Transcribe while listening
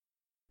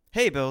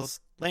Hey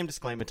Bills, lame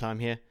disclaimer time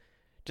here.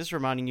 Just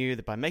reminding you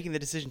that by making the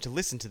decision to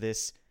listen to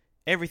this,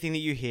 everything that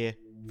you hear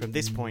from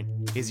this point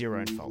is your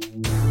own fault.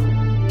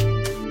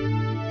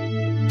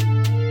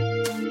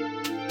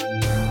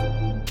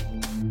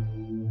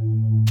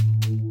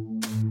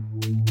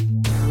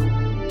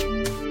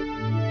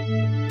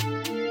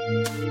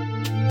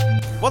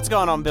 What's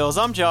going on, Bills?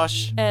 I'm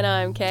Josh. And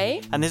I'm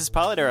Kay. And this is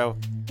Pilot Arrow.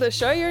 The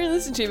show you're going to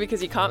listen to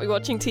because you can't be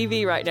watching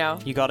TV right now.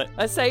 You got it.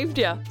 I saved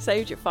you.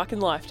 Saved your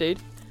fucking life, dude.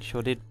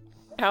 Sure did.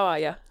 How are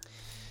you?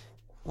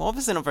 Well,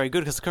 obviously not very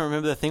good because I can't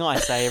remember the thing I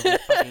say every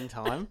fucking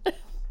time.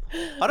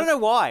 I don't know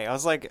why. I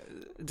was like,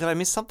 did I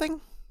miss something?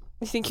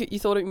 You think you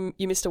thought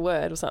you missed a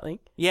word or something?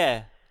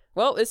 Yeah.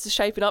 Well, this is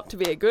shaping up to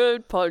be a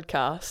good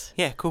podcast.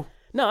 Yeah, cool.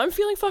 No, I'm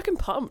feeling fucking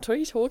pumped. What are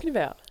you talking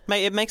about?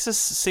 Mate, it makes us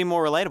seem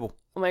more relatable.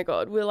 Oh my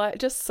God, we're like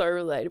just so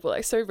relatable,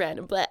 like so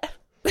random. Blah.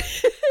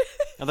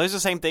 Are those the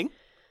same thing?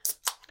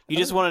 You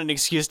just wanted an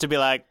excuse to be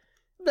like,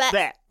 blah.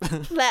 blah.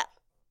 Blah.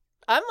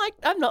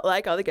 I'm not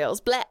like other girls.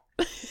 Blah.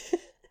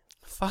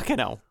 Fucking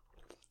hell.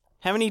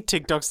 How many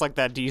TikToks like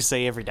that do you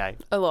see every day?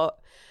 A lot.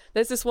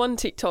 There's this one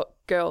TikTok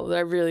girl that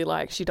I really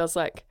like. She does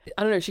like,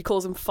 I don't know, she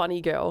calls him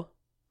funny girl.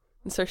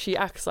 And so she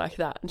acts like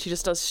that and she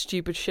just does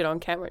stupid shit on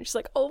camera. And she's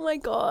like, oh my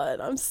God,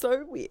 I'm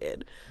so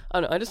weird.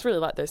 I don't know, I just really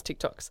like those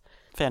TikToks.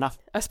 Fair enough.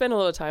 I spend a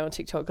lot of time on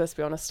TikTok, let's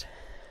be honest.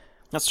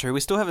 That's true.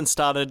 We still haven't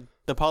started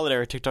the Pilot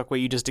Era TikTok where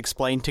you just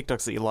explain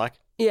TikToks that you like.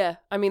 Yeah,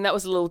 I mean, that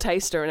was a little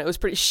taster and it was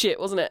pretty shit,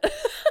 wasn't it?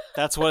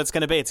 That's what it's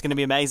going to be. It's going to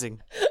be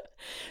amazing.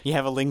 You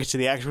have a link to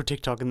the actual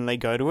TikTok and then they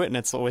go to it and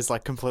it's always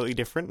like completely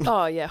different.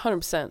 Oh, yeah,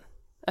 100%.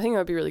 I think that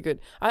would be really good.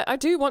 I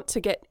do want to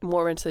get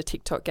more into the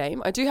TikTok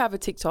game. I do have a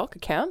TikTok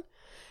account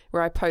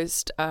where I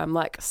post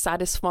like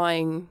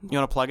satisfying... You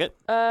want to plug it?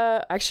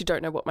 I actually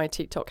don't know what my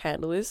TikTok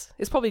handle is.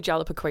 It's probably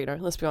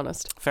Jalapequino, let's be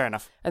honest. Fair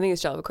enough. I think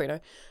it's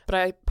Jalapequino. But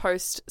I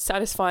post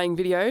satisfying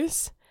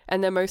videos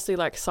and they're mostly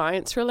like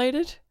science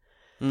related.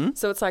 Mm?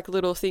 So it's like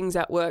little things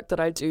at work that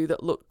I do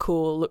that look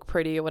cool, look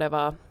pretty or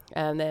whatever.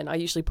 And then I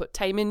usually put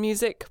Taemin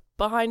music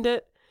behind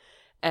it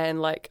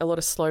and like a lot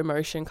of slow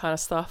motion kind of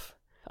stuff.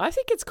 I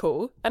think it's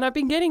cool. And I've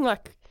been getting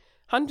like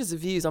hundreds of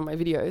views on my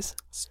videos.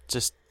 It's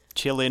just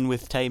chill in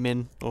with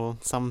Taemin or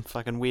some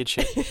fucking weird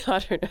shit. I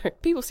don't know.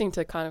 People seem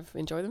to kind of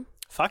enjoy them.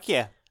 Fuck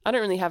yeah. I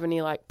don't really have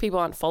any like, people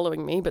aren't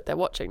following me, but they're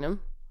watching them.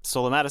 That's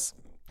all that matters.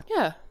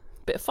 Yeah.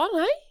 Bit of fun, hey?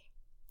 A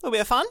little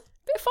bit of fun.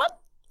 Bit of fun.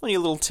 On your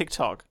little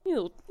TikTok.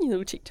 Your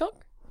little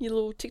TikTok. Your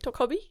little TikTok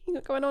hobby you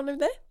got going on over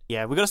there?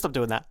 Yeah, we got to stop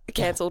doing that.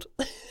 Cancelled.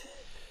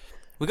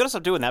 We got to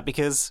stop doing that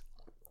because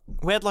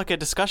we had like a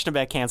discussion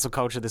about cancel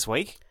culture this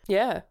week.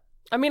 Yeah.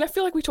 I mean, I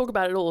feel like we talk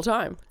about it all the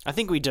time. I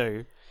think we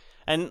do.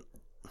 And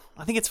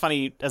I think it's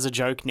funny as a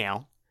joke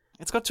now.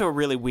 It's got to a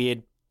really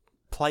weird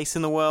place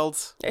in the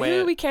world. Who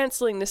are we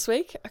cancelling this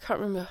week? I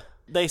can't remember.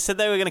 They said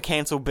they were going to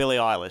cancel Billie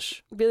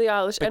Eilish. Billie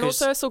Eilish. And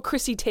also I saw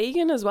Chrissy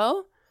Teigen as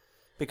well.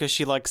 Because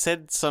she like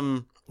said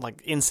some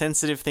like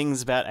insensitive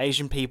things about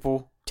Asian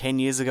people 10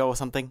 years ago or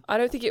something. I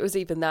don't think it was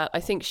even that.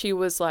 I think she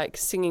was like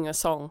singing a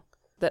song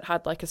that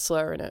had like a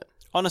slur in it.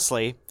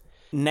 Honestly,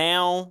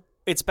 now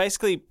it's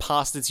basically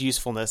past its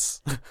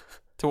usefulness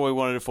to what we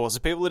wanted it for. So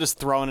people are just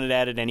throwing it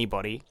out at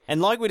anybody.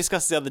 And like we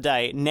discussed the other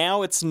day,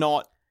 now it's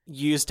not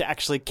used to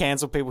actually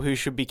cancel people who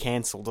should be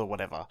cancelled or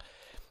whatever.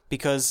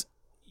 Because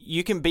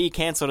you can be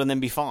cancelled and then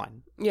be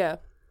fine. Yeah.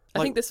 I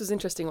think this was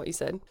interesting what you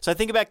said. So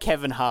think about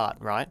Kevin Hart,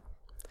 right?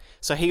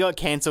 So he got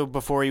cancelled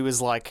before he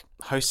was like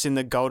hosting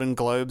the Golden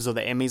Globes or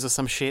the Emmys or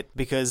some shit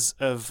because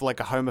of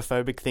like a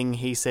homophobic thing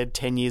he said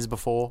 10 years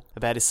before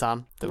about his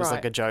son. That was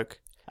like a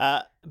joke.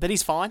 But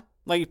he's fine.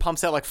 Like he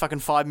pumps out like fucking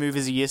 5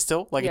 movies a year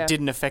still. Like it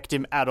didn't affect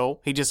him at all.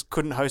 He just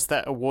couldn't host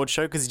that award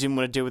show because he didn't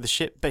want to deal with the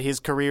shit. But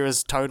his career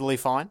is totally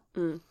fine.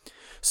 Mm.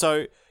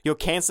 So you're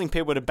cancelling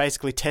people to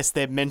basically test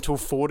their mental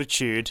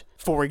fortitude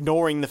for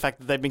ignoring the fact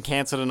that they've been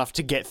cancelled enough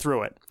to get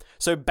through it.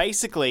 So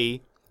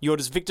basically, you're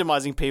just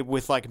victimizing people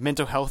with like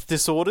mental health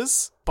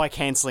disorders by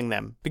cancelling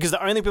them. Because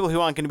the only people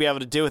who aren't going to be able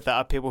to deal with that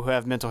are people who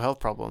have mental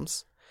health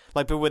problems.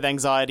 Like people with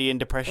anxiety and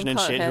depression and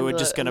shit who are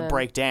just going to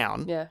break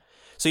down. Yeah.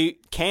 So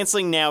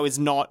cancelling now is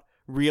not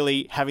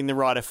really having the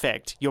right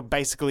effect. You're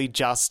basically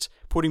just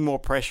putting more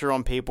pressure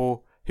on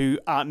people who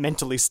aren't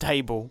mentally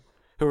stable,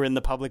 who are in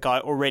the public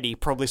eye already,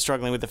 probably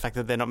struggling with the fact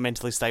that they're not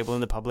mentally stable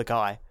in the public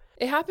eye.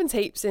 It happens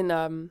heaps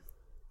in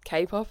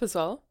K-pop as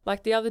well.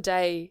 Like the other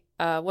day,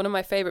 one of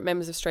my favourite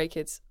members of Stray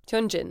Kids,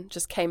 Hyunjin,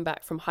 just came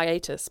back from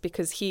hiatus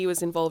because he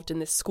was involved in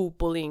this school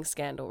bullying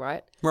scandal,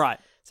 right? Right.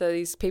 So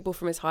these people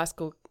from his high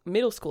school,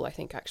 middle school, I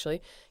think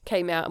actually,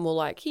 came out and were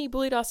like, he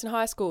bullied us in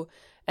high school.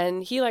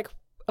 And he like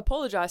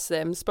apologised to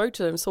them, spoke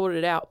to them, sorted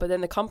it out. But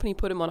then the company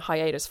put him on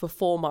hiatus for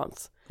 4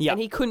 months. Yeah. And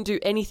he couldn't do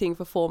anything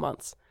for 4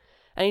 months.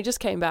 And he just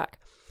came back.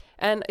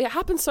 And it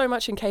happens so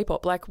much in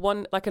K-pop. Like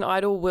an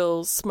idol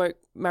will smoke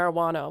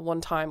marijuana one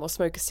time or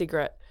smoke a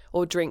cigarette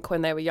or drink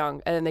when they were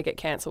young and then they get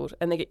cancelled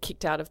and they get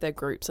kicked out of their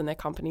groups and their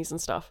companies and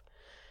stuff.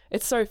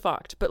 It's so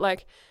fucked. But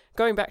like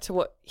going back to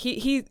what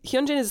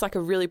Hyunjin is like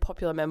a really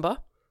popular member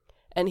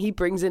and he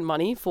brings in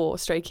money for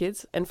Stray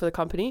Kids and for the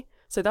company.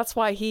 So that's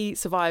why he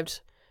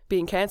survived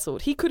being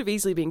cancelled. He could have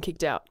easily been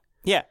kicked out,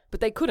 Yeah. but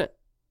they couldn't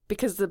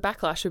because the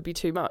backlash would be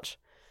too much.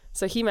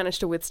 So he managed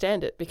to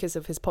withstand it because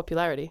of his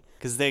popularity.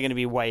 Because they're going to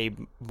be way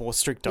more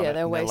strict on it. Yeah,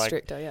 they're And way like,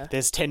 stricter, yeah.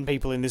 There's 10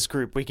 people in this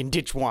group. We can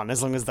ditch one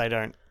as long as they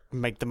don't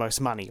make the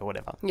most money or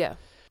whatever. Yeah.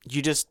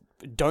 You just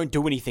don't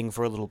do anything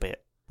for a little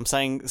bit. I'm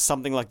saying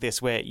something like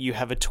this where you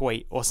have a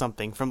tweet or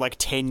something from like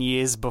 10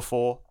 years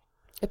before.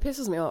 It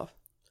pisses me off.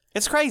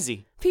 It's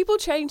crazy. People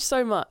change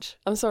so much.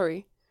 I'm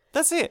sorry.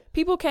 That's it.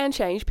 People can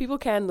change. People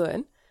can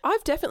learn.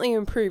 I've definitely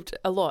improved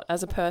a lot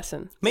as a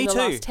person Me in the too.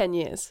 last 10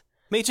 years.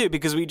 Me too,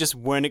 because we just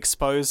weren't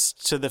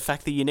exposed to the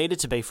fact that you needed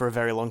to be for a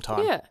very long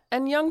time. Yeah.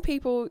 And young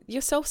people,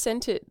 you're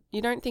self-centered.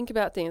 You don't think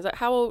about things. Like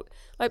how old,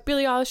 like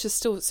Billie Eilish is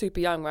still super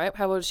young, right?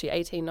 How old is she?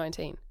 18,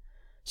 19.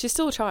 She's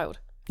still a child.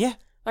 Yeah.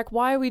 Like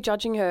why are we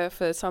judging her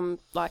for some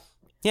like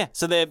Yeah,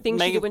 so they're things she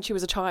making... did when she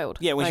was a child?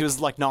 Yeah, when she Like, was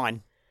like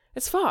 9.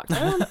 It's fucked.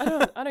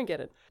 I don't get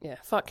it. Yeah,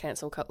 fuck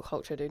cancel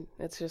culture, dude.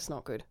 It's just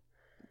not good.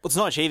 Well, it's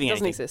not achieving It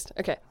doesn't anything. exist.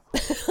 Okay.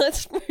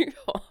 Let's move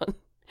on.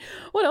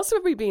 What else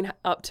have we been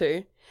up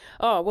to?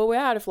 Oh, well, we're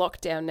out of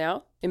lockdown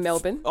now in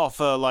Melbourne. Oh,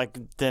 for like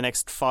the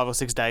next 5 or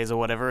 6 days or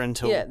whatever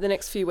until Yeah, the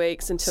next few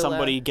weeks until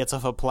somebody gets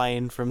off a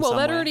plane from well,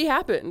 somewhere. that already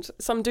happened.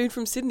 Some dude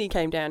from Sydney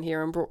came down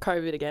here and brought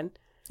COVID again.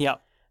 Yeah.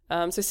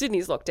 So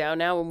Sydney's locked down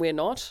now and we're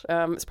not.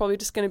 It's probably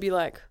just going to be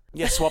like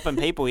Yeah, swapping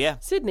people, yeah.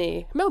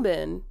 Sydney,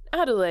 Melbourne,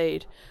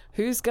 Adelaide.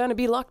 Who's going to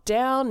be locked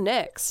down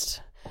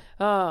next?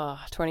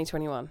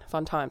 2021.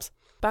 Fun times.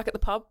 Back at the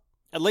pub.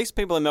 At least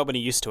people in Melbourne are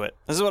used to it.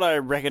 This is what I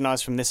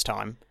recognised from this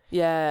time.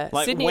 Yeah.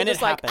 Like Sydney when was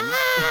it like,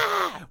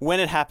 happened, when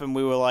it happened,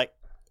 we were like,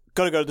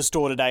 got to go to the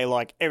store today.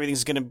 Like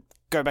everything's going to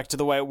go back to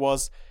the way it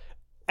was,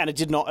 and it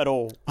did not at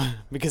all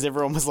because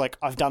everyone was like,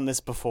 "I've done this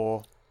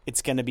before.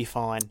 It's going to be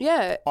fine."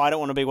 yeah. I don't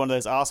want to be one of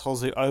those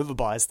assholes who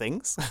overbuys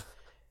things,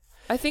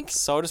 I think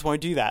so I just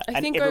won't do that. I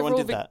And think everyone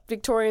overall did that.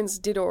 Victorians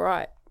did all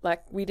right.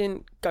 Like we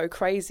didn't go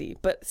crazy,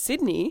 but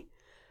Sydney,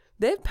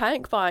 they're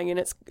panic buying and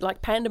it's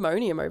like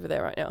pandemonium over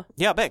there right now.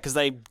 Yeah, I bet because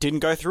they didn't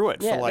go through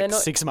it for like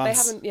 6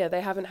 months.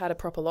 They haven't had a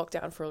proper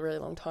lockdown for a really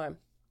long time.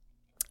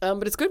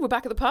 But it's good. We're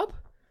back at the pub.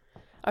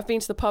 I've been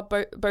to the pub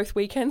both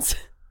weekends.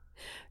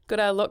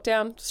 Got out of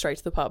lockdown, straight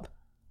to the pub,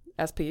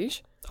 as per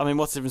usual. I mean,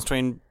 what's the difference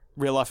between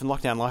real life and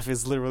lockdown life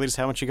is literally just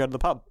how much you go to the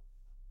pub.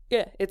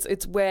 Yeah,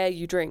 it's where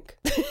you drink.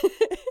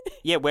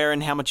 Yeah, where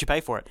and how much you pay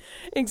for it.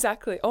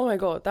 Exactly. Oh my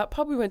god, that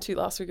pub we went to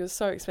last week was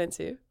so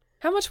expensive.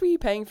 How much were you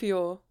paying for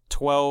your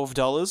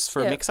 $12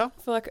 for a mixer.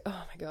 For like,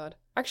 oh my god.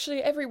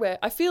 Actually, everywhere.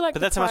 I feel like But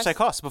that's how much they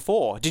cost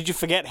before. Did you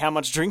forget how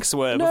much drinks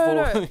were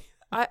before?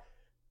 No.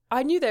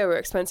 I knew they were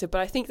expensive,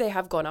 but I think they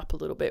have gone up a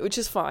little bit, which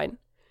is fine.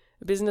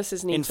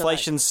 Businesses need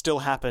Inflation still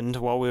happened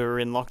while we were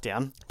in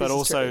lockdown, but This is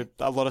also true.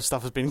 a lot of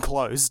stuff has been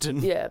closed.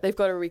 And yeah, they've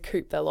got to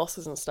recoup their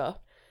losses and stuff.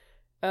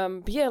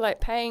 But yeah, like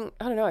paying,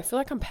 I don't know, I feel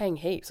like I'm paying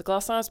heaps. Like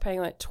last time I was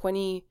paying like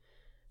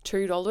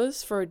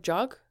 $22 for a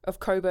jug of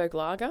Coburg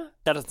Lager.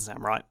 that doesn't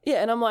sound right.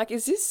 Yeah, and I'm like,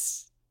 is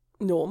this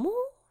normal?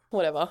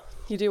 Whatever.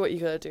 You do what you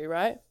gotta do,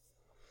 right?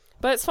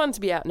 But it's fun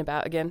to be out and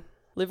about again,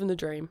 living the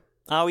dream.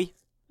 Are we?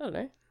 I don't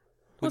know.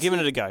 We're giving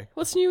it a go.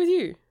 What's new with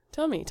you?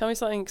 Tell me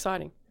something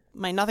exciting.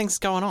 Mate, nothing's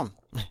going on.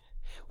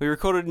 We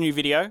recorded a new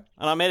video and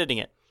I'm editing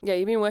it. Yeah,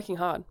 you've been working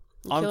hard.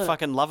 You're I'm killing it.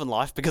 fucking loving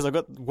life because I've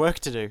got work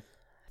to do.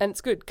 And it's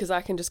good because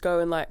I can just go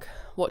and like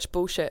watch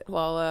bullshit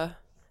while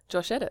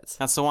Josh edits.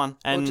 That's the one. Or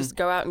And just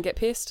go out and get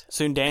pissed.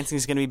 soon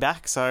dancing's going to be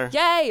back, so...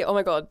 Yay! Oh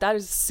my god, that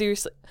is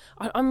seriously...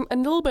 I'm a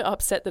little bit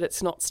upset that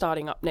it's not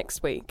starting up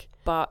next week.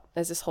 But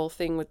there's this whole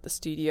thing with the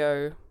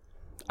studio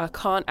I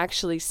can't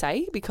actually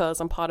say because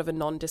I'm part of a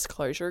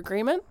non-disclosure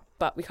agreement.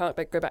 But we can't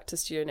go back to the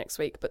studio next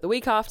week. But the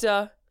week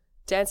after,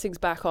 dancing's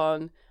back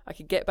on. I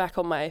could get back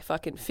on my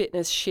fucking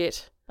fitness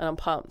shit. And I'm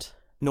pumped.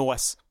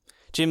 Nice.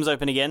 Gym's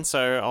open again,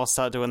 so I'll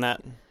start doing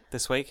that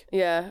this week.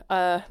 Yeah,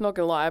 not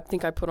gonna lie, I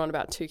think I put on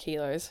about 2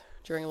 kilos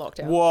during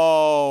lockdown.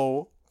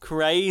 Whoa,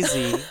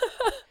 crazy.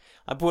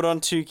 I put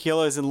on 2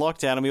 kilos in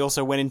lockdown and we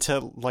also went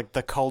into like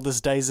the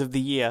coldest days of the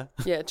year.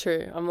 Yeah,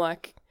 true. I'm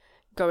like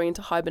going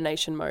into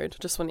hibernation mode.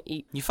 Just want to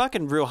eat You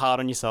fucking real hard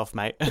on yourself,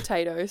 mate.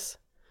 potatoes.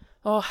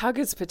 Oh, how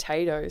good's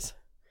potatoes?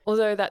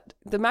 Although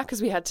the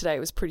Maccas we had today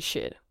was pretty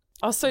shit.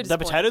 I was so The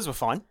disappointed. potatoes were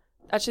fine.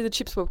 Actually, the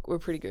chips were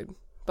pretty good.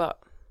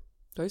 But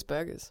those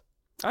burgers.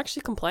 I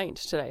actually complained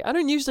today. I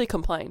don't usually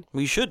complain.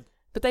 We should.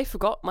 But they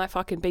forgot my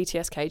fucking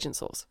BTS Cajun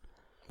sauce.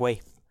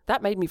 We.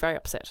 That made me very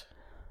upset.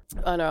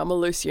 I know, I'm a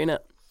loose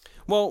unit.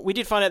 Well, we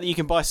did find out that you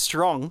can buy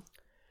Strong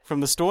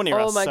from the store near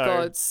us. Oh my so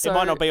God, it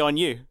might not be on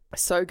you.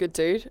 So good,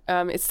 dude.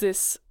 It's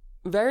this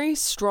very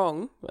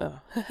strong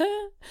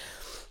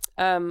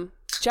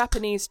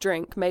Japanese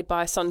drink made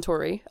by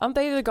Suntory. Aren't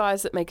they the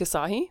guys that make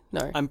Asahi?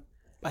 No.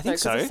 I think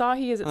so. Because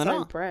Asahi is its I don't own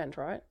know. brand,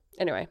 right?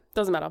 Anyway,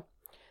 doesn't matter.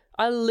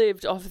 I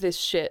lived off this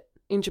shit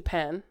in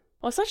Japan.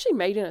 Well, it's actually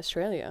made in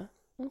Australia.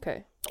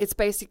 Okay. It's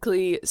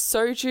basically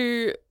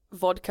soju,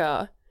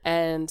 vodka,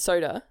 and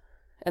soda.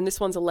 And this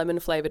one's a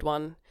lemon-flavoured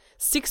one.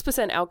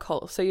 6%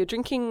 alcohol. So you're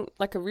drinking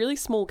like a really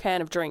small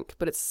can of drink,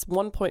 but it's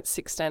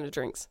 1.6 standard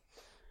drinks.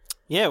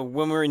 Yeah,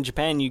 when we were in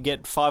Japan, you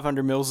get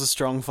 500 mils of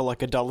strong for like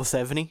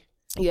 $1.70.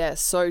 Yeah,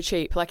 so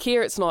cheap. Like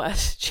here, it's not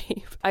as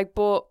cheap. I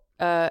bought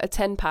a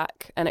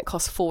 10-pack and it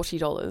cost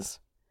 $40.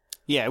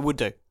 Yeah, it would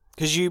do.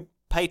 Because you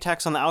pay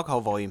tax on the alcohol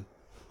volume.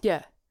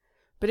 Yeah.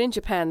 But in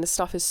Japan, the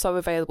stuff is so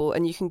available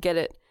and you can get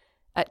it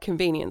at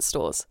convenience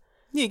stores.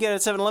 Yeah, you get it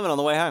at 7-Eleven on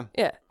the way home.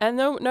 Yeah. And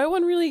no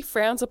one really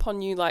frowns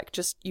upon you, like,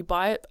 just you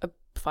buy a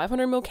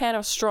 500ml can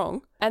of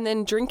strong and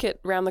then drink it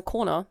round the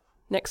corner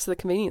next to the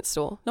convenience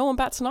store. No one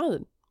bats an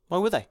eyelid. Why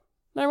would they?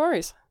 No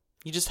worries.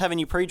 You're just having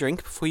your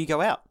pre-drink before you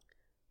go out.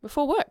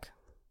 Before work.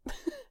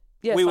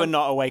 Yes, we were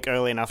not awake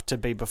early enough to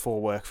be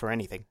before work for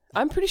anything.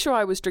 I'm pretty sure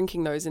I was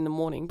drinking those in the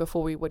morning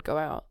before we would go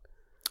out.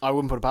 I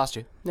wouldn't put it past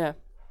you. Yeah.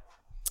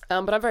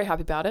 But I'm very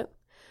happy about it.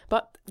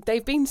 But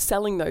they've been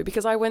selling, though,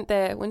 because I went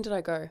there, when did I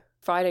go?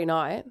 Friday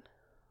night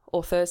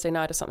or Thursday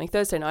night or something.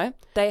 Thursday night.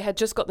 They had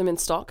just got them in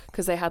stock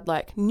because they had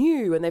like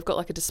new and they've got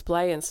like a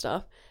display and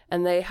stuff.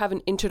 And they have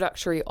an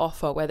introductory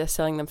offer where they're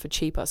selling them for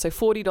cheaper. So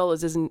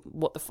 $40 isn't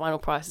what the final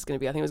price is going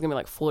to be. I think it was going to be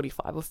like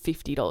 $45 or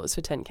 $50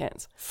 for 10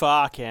 cans.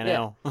 Fuck yeah,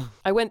 now.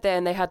 I went there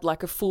and they had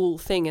like a full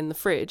thing in the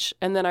fridge.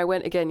 And then I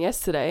went again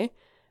yesterday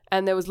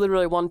and there was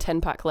literally one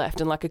 10-pack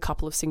left and like a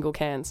couple of single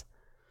cans.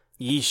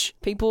 Yeesh.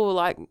 People were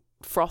like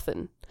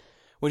frothing.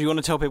 Would you want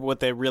to tell people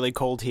what they're really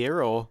called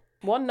here, or?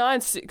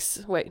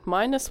 196. Wait,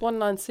 minus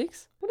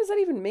 196? What does that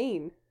even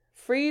mean?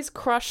 Freeze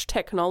crush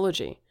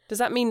technology. Does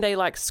that mean they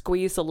like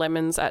squeeze the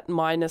lemons at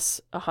minus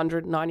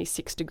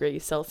 196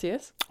 degrees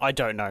Celsius? I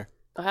don't know.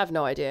 I have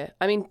no idea.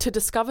 I mean, to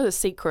discover the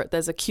secret,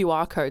 there's a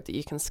QR code that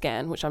you can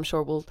scan, which I'm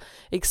sure will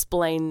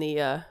explain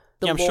the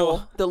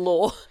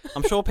law.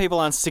 I'm sure people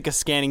aren't sick of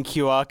scanning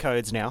QR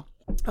codes now.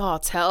 Oh,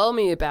 tell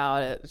me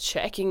about it.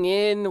 Checking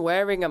in,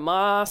 wearing a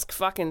mask,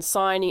 fucking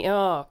signing.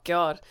 Oh,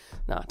 God.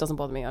 No, it doesn't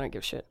bother me. I don't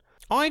give a shit.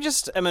 I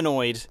just am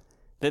annoyed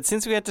that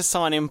since we had to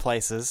sign in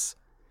places,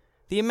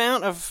 the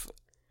amount of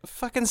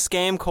fucking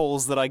scam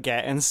calls that I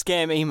get and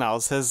scam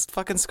emails has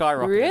fucking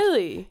skyrocketed.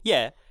 Really?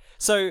 Yeah.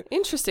 So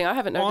interesting. I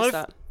haven't noticed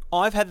that.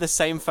 I've had the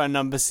same phone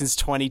number since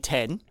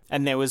 2010,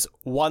 and there was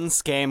one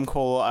scam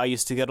call I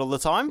used to get all the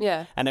time.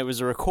 Yeah. And it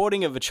was a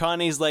recording of a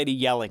Chinese lady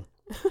yelling.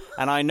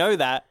 And I know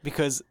that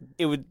because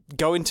it would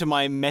go into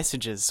my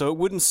messages, so it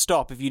wouldn't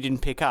stop if you didn't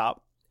pick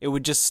up. It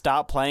would just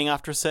start playing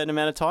after a certain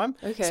amount of time.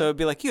 Okay. So it'd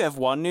be like, you have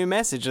one new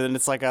message, and then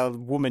it's like a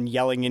woman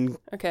yelling in.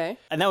 Okay.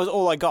 And that was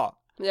all I got.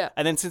 Yeah.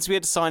 And then since we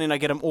had to sign in, I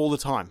get them all the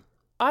time.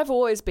 I've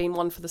always been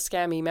one for the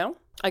scam email.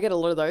 I get a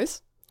lot of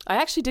those. I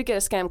actually did get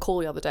a scam call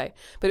the other day,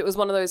 but it was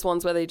one of those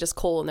ones where they just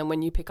call and then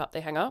when you pick up,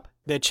 they hang up.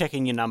 They're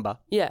checking your number.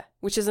 Yeah,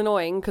 which is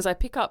annoying because I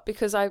pick up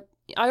because I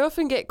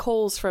often get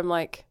calls from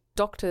like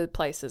doctor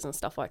places and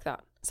stuff like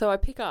that. So I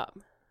pick up.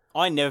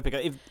 I never pick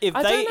up. If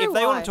I they don't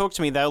know want why. to talk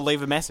to me, they'll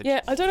leave a message.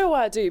 Yeah, I don't know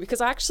why I do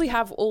because I actually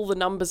have all the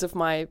numbers of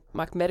my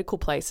medical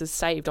places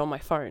saved on my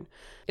phone.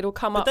 It'll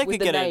come up they with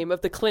could the get name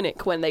of the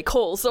clinic when they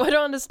call. So I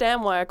don't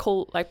understand why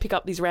I pick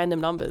up these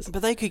random numbers.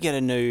 But they could get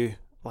a new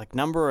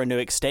number or a new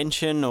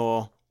extension,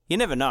 or you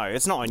never know.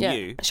 It's not on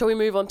you. Shall we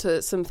move on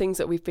to some things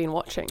that we've been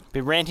watching?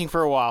 Been ranting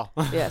for a while.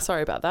 Yeah,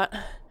 sorry about that.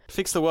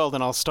 Fix the world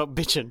and I'll stop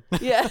bitching.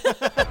 Yeah.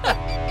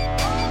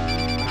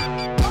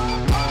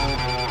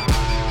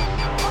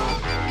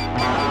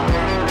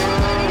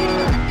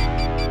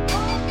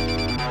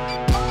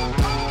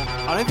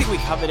 I don't think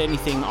we covered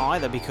anything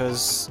either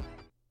because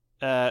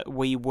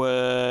we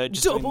were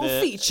just Double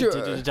feature.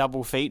 did a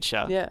double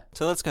feature. Yeah.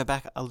 So let's go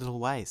back a little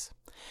ways.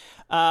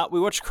 We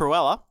watched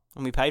Cruella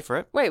and we paid for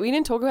it. Wait, we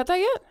didn't talk about that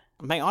yet?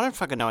 Mate, I don't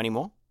fucking know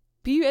anymore.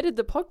 But you edited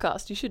the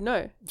podcast. You should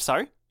know.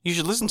 So you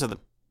should listen to them.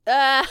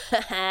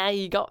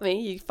 You got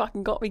me. You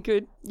fucking got me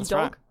good, you That's dog.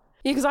 right.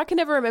 Yeah, because I can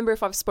never remember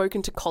if I've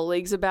spoken to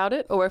colleagues about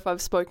it or if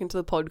I've spoken to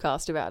the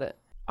podcast about it.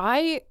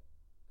 I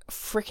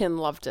freaking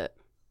loved it.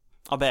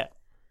 I bet.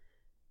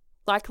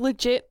 Like,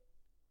 legit,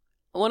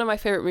 one of my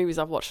favourite movies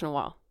I've watched in a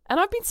while.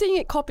 And I've been seeing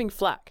it copping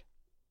flack.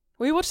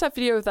 We watched that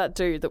video of that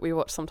dude that we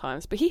watch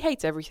sometimes, but he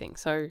hates everything,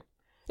 so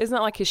isn't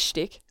that like his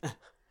shtick?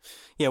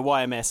 Yeah,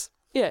 YMS.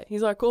 Yeah,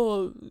 he's like,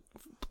 oh,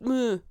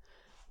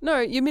 no,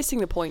 you're missing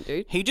the point,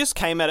 dude. He just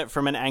came at it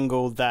from an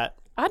angle that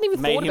I hadn't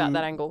even made thought about him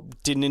that angle.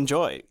 didn't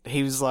enjoy.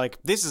 He was like,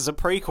 this is a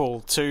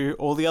prequel to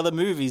all the other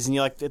movies, and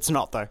you're like, it's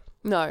not though.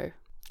 No,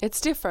 it's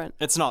different.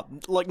 It's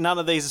not. Like, none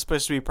of these are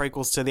supposed to be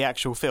prequels to the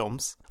actual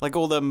films. Like,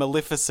 all the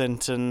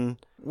Maleficent and...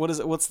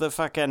 What's the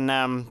fucking...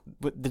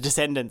 the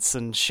Descendants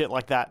and shit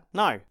like that.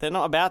 No, they're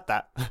not about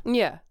that.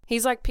 Yeah,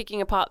 he's like picking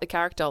apart the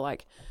character,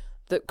 like,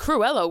 that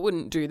Cruella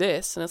wouldn't do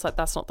this, and it's like,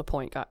 that's not the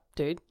point,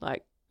 dude.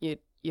 Like, you're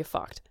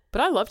fucked.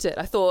 But I loved it.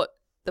 I thought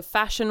the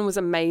fashion was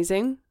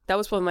amazing. That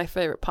was probably my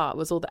favourite part,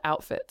 was all the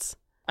outfits.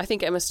 I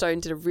think Emma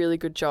Stone did a really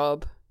good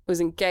job. It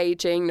was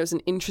engaging. There was an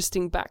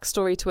interesting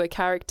backstory to her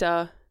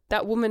character.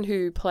 That woman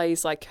who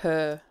plays like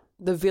the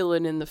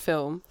villain in the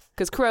film,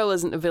 because Cruella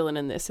isn't a villain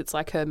in this, it's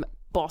like her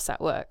boss at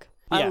work.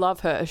 I Yeah.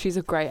 love her. She's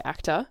a great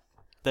actor.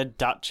 The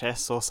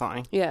Duchess or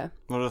something. Yeah.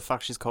 What the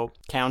fuck she's called?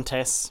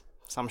 Countess.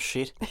 Some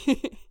shit.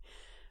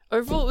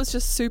 Overall, it was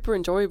just super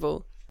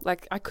enjoyable.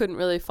 Like, I couldn't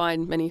really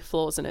find many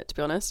flaws in it, to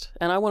be honest.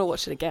 And I want to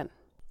watch it again.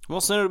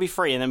 Well, soon it'll be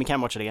free, and then we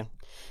can watch it again.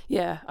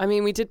 Yeah, I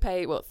mean, we did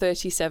pay,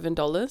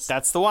 $37?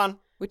 That's the one.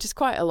 Which is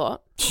quite a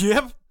lot.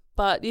 Yep.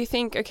 But you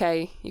think,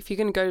 okay, if you're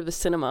going to go to the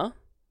cinema,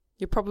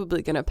 you're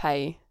probably going to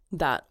pay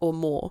that or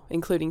more,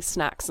 including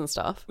snacks and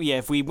stuff. Yeah,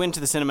 if we went to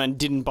the cinema and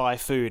didn't buy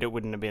food, it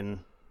wouldn't have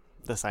been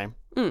the same.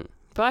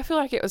 But I feel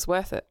like it was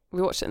worth it.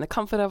 We watched it in the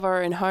comfort of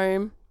our own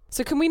home.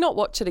 So can we not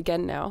watch it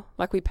again now?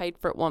 Like, we paid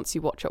for it once,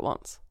 you watch it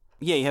once.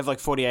 Yeah, you have like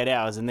 48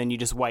 hours, and then you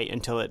just wait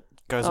until it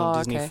goes on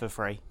Disney okay. for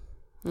free.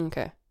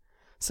 Okay.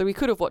 So we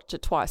could have watched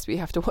it twice, but you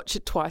have to watch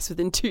it twice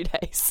within 2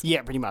 days.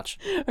 Yeah, pretty much.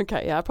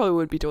 Okay, yeah, I probably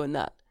would be doing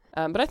that.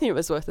 But I think it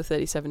was worth the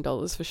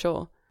 $37 for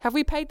sure. Have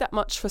we paid that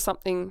much for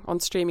something on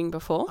streaming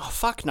before? Oh,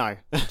 fuck no.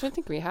 I don't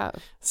think we have.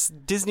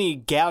 Disney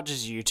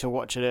gouges you to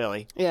watch it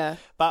early. Yeah.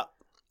 But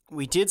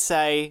we did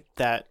say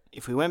that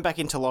if we went back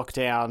into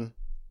lockdown,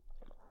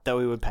 that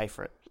we would pay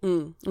for it.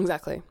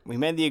 Exactly. We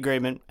made the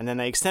agreement, and then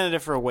they extended it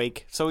for a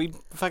week, so we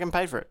fucking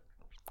paid for it.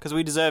 Because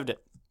we deserved it.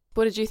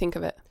 What did you think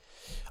of it?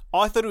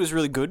 I thought it was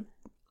really good.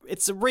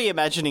 It's a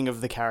reimagining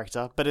of the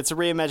character, but it's a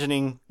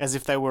reimagining as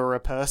if they were a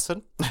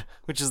person,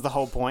 which is the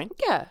whole point.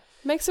 Yeah,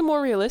 makes it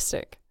more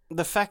realistic.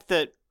 The fact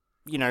that,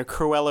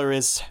 Cruella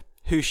is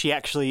who she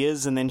actually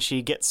is, and then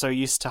she gets so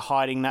used to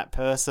hiding that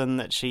person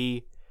that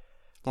she,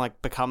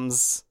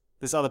 becomes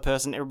this other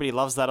person. Everybody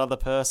loves that other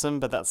person,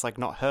 but that's,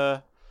 not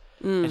her.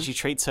 And she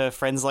treats her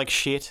friends like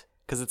shit,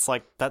 because it's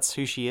that's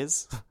who she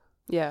is.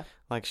 Yeah.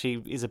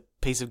 She is a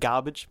piece of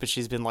garbage, but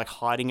she's been,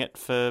 hiding it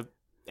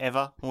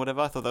forever or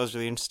whatever. I thought that was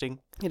really interesting.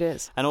 It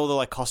is. And all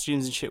the,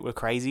 costumes and shit were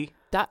crazy.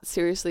 That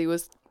seriously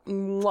was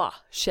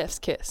chef's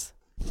kiss.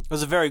 It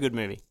was a very good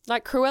movie.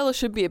 Cruella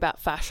should be about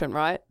fashion,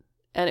 right?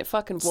 And it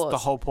fucking was. It's the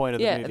whole point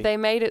of the movie. Yeah, they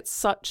made it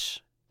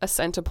such a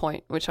center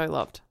point, which I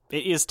loved.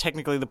 It is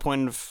technically the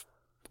point of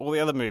all the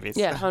other movies.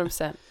 Yeah,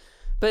 100%.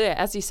 But yeah,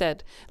 as you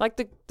said,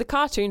 the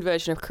cartoon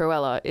version of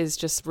Cruella is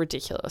just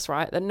ridiculous,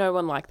 right? That no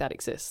one like that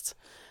exists.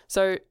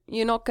 So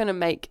you're not going to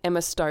make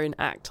Emma Stone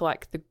act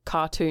like the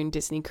cartoon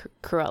Disney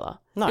Cruella.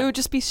 No. It would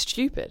just be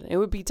stupid. It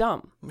would be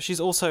dumb. She's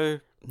also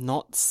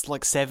not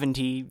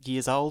 70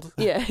 years old.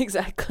 Yeah,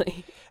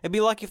 exactly. It'd be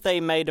like if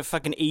they made a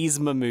fucking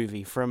Yzma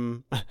movie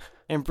from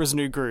Emperor's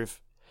New Groove.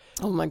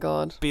 Oh my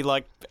God. Be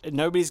like,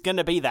 nobody's going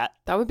to be that.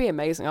 That would be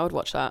amazing. I would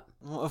watch that.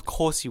 Well, of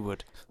course you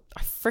would.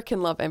 I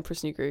freaking love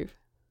Emperor's New Groove.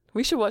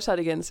 We should watch that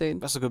again soon.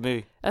 That's a good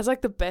movie. That's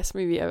the best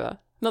movie ever.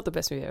 Not the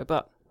best movie ever,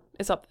 but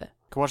it's up there.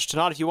 Can watch it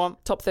tonight if you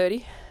want. Top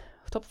 30.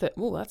 Top 30.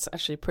 Oh, that's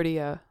actually pretty,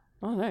 I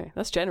don't know.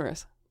 That's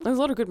generous. There's a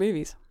lot of good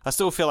movies. I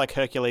still feel like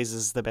Hercules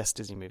is the best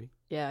Disney movie.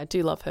 Yeah, I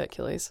do love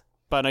Hercules.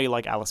 But I know you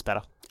like Alice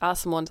better.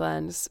 Alice in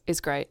Wonderland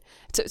is great.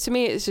 To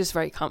me, it's just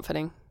very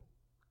comforting.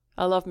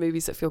 I love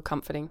movies that feel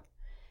comforting.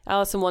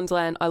 Alice in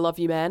Wonderland, I Love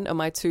You Man are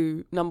my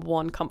two number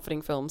one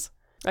comforting films.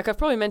 I've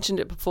probably mentioned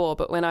it before,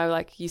 but when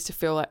I used to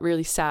feel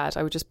really sad,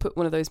 I would just put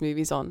one of those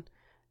movies on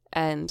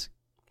and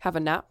have a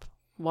nap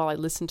while I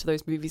listened to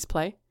those movies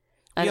play.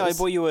 And I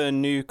bought you a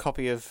new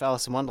copy of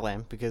Alice in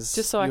Wonderland because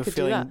just so I could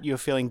do that. You were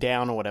feeling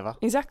down or whatever.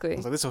 Exactly. I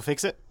was like, this will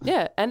fix it.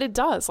 Yeah, and it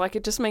does.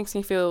 It just makes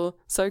me feel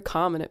so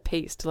calm and at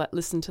peace to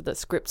listen to the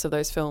scripts of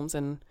those films.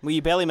 And well,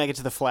 you barely make it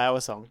to the flower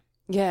song.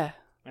 Yeah.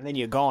 And then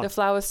you're gone.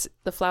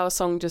 The flower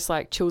song just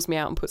chills me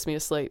out and puts me to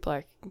sleep.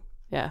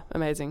 Yeah,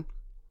 amazing.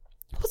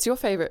 What's your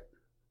favourite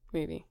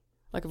movie?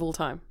 Of all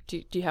time?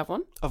 Do you have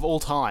one? Of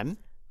all time?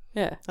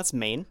 Yeah. That's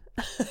mean.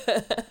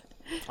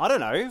 I don't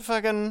know.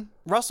 Fucking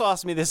Russell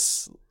asked me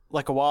this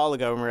a while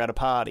ago when we were at a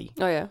party.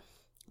 Oh, yeah.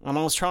 And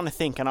I was trying to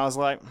think, and I was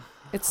like...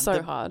 It's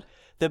so hard.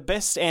 The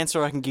best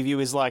answer I can give you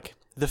is,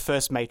 the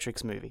first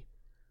Matrix movie.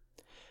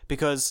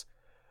 Because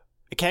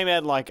it came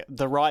out,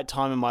 the right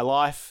time in my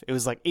life. It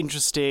was,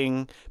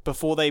 interesting.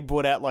 Before they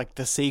brought out,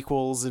 the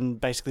sequels and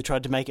basically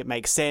tried to make it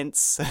make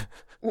sense.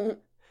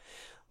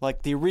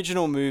 The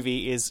original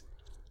movie is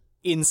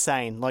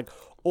insane.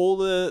 All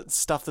the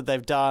stuff that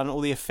they've done,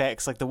 all the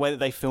effects, the way that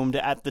they filmed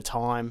it at the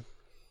time.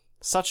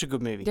 Such a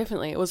good movie.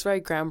 Definitely. It was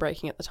very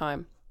groundbreaking at the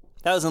time.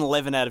 That was an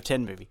 11 out of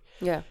 10 movie.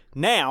 Yeah.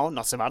 Now,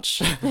 not so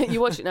much. You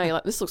watch it now, you're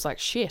like, this looks like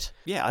shit.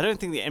 Yeah, I don't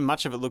think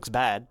much of it looks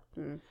bad.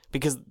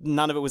 Because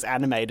none of it was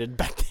animated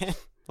back then.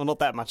 Well, not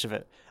that much of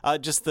it.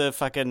 Just the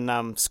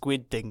fucking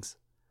squid things.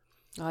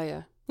 Oh,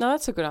 yeah. No,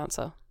 that's a good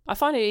answer. I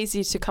find it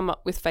easy to come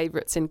up with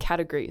favourites in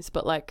categories,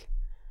 but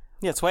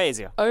yeah, it's way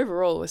easier.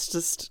 Overall, it's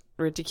just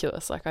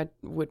ridiculous. I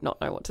would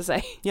not know what to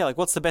say. Yeah,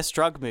 what's the best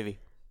drug movie?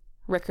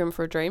 Requiem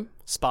for a Dream.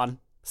 Spun.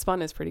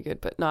 Spun is pretty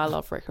good, but no, I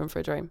love Requiem for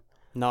a Dream.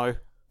 No.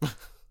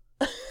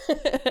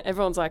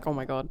 Everyone's like, oh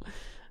my God,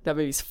 that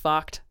movie's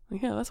fucked.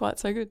 Yeah, that's why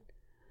it's so good.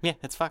 Yeah,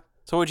 it's fucked.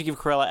 So what would you give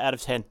Cruella out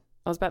of 10?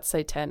 I was about to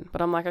say 10,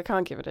 but I'm like, I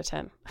can't give it a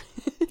 10.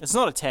 It's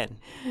not a 10.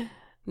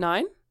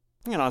 9?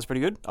 It's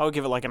pretty good. I would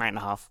give it an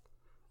 8.5.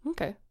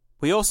 Okay.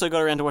 We also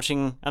got around to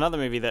watching another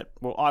movie that,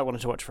 I wanted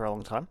to watch for a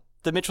long time.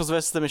 The Mitchells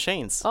vs. the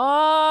Machines.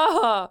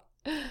 Oh!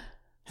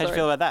 How'd you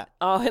feel about that?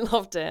 Oh, I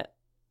loved it.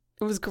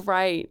 It was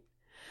great.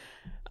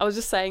 I was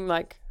just saying,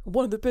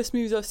 one of the best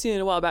movies I've seen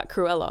in a while about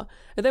Cruella.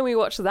 And then we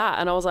watched that,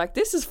 and I was like,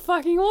 this is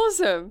fucking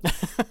awesome.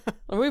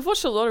 And we've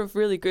watched a lot of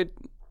really good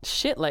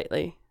shit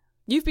lately.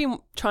 You've been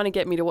trying to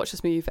get me to watch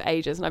this movie for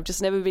ages, and I've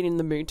just never been in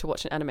the mood to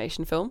watch an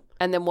animation film.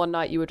 And then one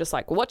night you were just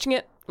like, we're watching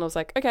it. And I was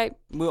like, okay.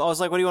 Well, I was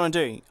like, what do you want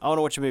to do? I want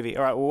to watch a movie.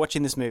 All right, we're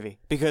watching this movie.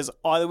 Because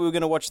either we were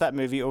going to watch that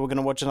movie or we're going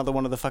to watch another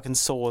one of the fucking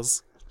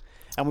Saws.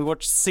 And we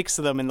watched 6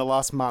 of them in the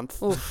last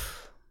month.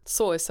 Oof.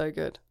 Saw is so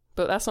good.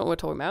 But that's not what we're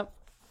talking about.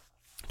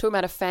 We're talking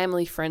about a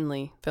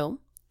family-friendly film.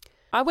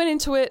 I went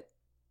into it,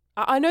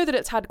 I know that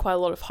it's had quite a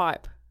lot of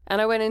hype. And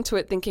I went into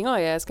it thinking, oh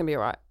yeah, it's going to be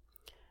all right.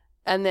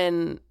 And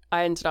then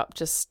I ended up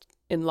just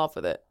in love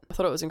with it. I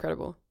thought it was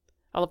incredible.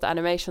 I love the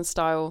animation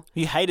style.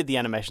 You hated the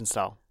animation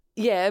style.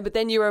 Yeah, but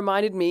then you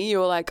reminded me, you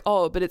were like,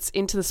 oh, but it's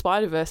Into the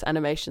Spider-Verse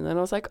animation. And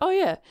I was like, oh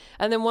yeah.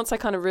 And then once I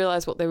kind of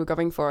realized what they were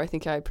going for, I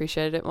think I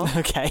appreciated it more.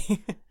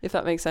 Okay. If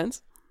that makes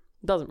sense.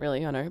 Doesn't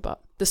really, I know,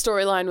 but the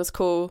storyline was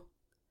cool.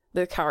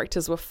 The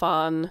characters were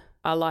fun.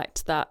 I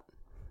liked that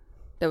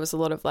there was a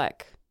lot of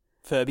like...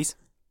 Furbies.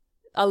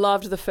 I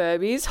loved the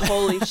Furbies.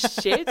 Holy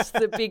shit.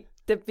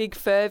 The big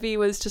Furby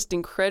was just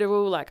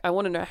incredible. Like, I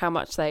want to know how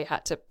much they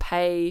had to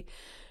pay.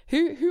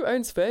 Who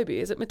owns Furby?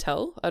 Is it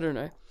Mattel? I don't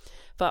know.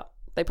 But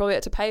they probably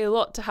had to pay a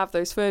lot to have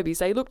those Furbies.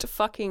 They looked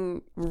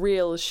fucking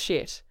real as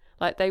shit.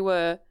 Like, they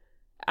were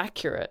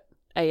accurate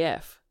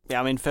AF.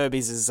 Yeah, I mean,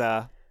 Furbies is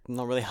not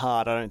really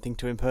hard, I don't think,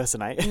 to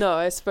impersonate. No,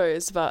 I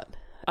suppose, but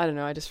I don't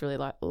know. I just really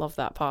love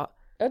that part.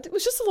 It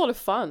was just a lot of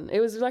fun. It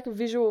was like a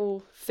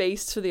visual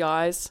feast for the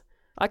eyes.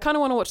 I kind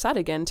of want to watch that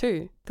again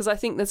too, because I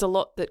think there's a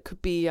lot that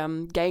could be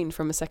gained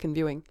from a second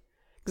viewing,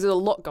 because there's a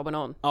lot going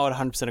on. I would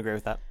 100% agree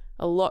with that.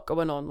 A lot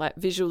going on, like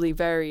visually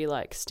very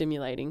like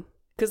stimulating,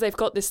 because they've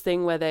got this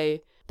thing where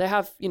they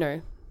have, you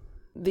know,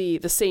 the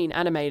scene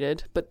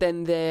animated, but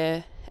then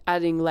they're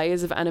adding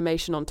layers of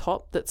animation on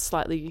top that's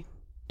slightly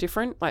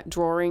different, like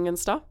drawing and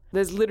stuff.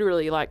 There's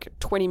literally like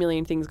 20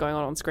 million things going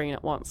on screen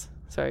at once,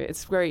 so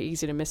it's very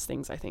easy to miss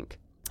things, I think.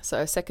 So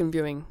a second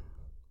viewing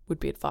would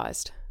be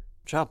advised.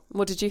 Job.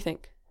 What did you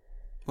think?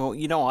 Well,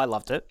 you know, I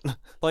loved it.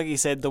 Like you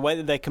said, the way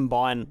that they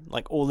combine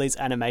like all these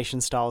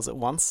animation styles at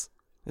once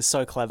is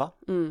so clever.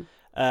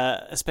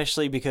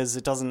 Especially because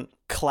it doesn't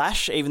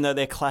clash, even though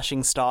they're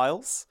clashing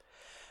styles.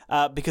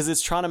 Because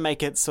it's trying to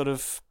make it sort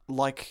of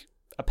like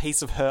a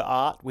piece of her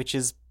art, which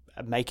is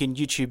making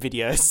YouTube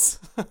videos.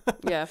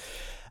 Yeah.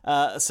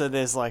 So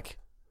there's like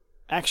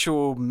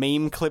actual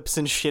meme clips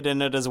and shit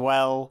in it as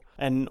well,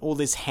 and all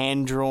this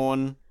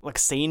hand-drawn like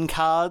scene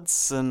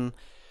cards, and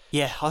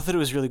yeah, I thought it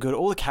was really good.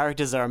 All the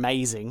characters are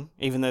amazing,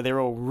 even though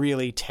they're all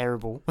really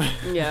terrible.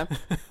 Yeah.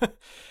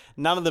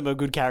 None of them are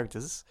good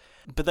characters,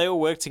 but they all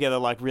work together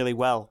like really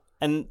well.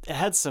 And it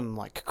had some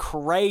like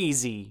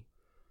crazy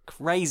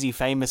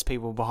famous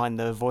people behind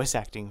the voice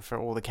acting for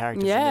all the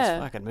characters in this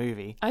fucking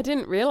movie. I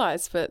didn't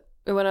realise, but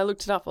when I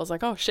looked it up, I was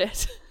like, oh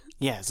shit.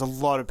 Yeah, it's a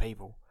lot of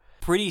people.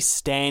 Pretty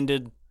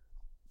standard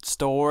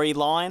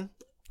storyline,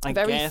 I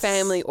guess. Very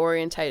family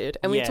orientated.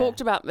 And we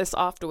talked about this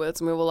afterwards,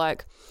 and we were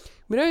like,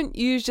 we don't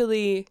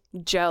usually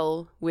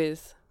gel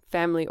with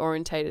family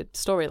orientated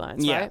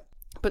storylines, right?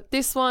 But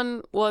this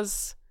one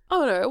was, I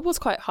don't know, it was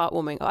quite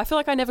heartwarming. I feel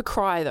like I never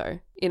cry though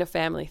in a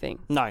family thing.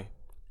 No,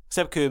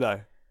 except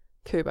Kubo.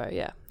 Kubo,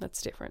 yeah,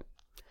 that's different.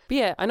 But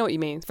yeah, I know what you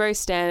mean. It's very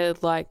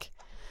standard, like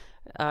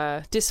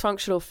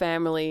dysfunctional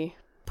family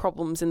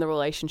problems in the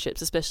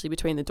relationships, especially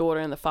between the daughter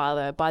and the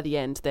father. By the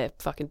end, they're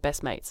fucking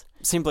best mates.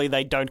 Simply,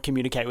 they don't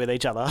communicate with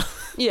each other.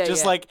 Yeah,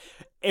 just like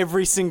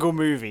every single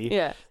movie.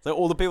 Yeah. So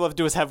all the people have to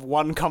do is have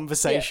one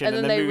conversation,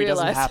 and the movie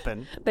doesn't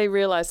happen. They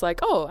realize, like,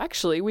 oh,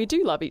 actually, we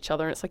do love each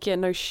other. And it's like, yeah,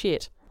 no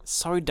shit.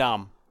 So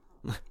dumb.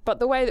 But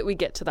the way that we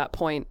get to that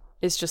point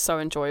is just so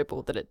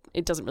enjoyable that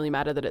it doesn't really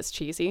matter that it's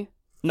cheesy.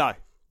 No.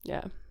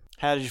 Yeah.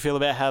 How did you feel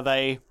about how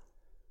they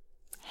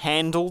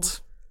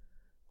handled,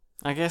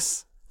 I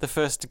guess, the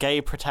first gay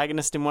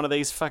protagonist in one of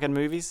these fucking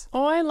movies?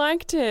 Oh, I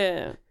liked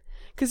it.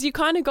 Because you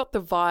kind of got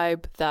the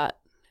vibe that,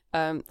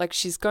 like,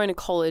 she's going to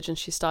college and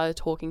she started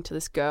talking to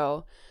this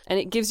girl, and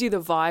it gives you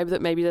the vibe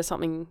that maybe there's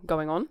something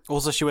going on.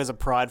 Also, she wears a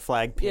pride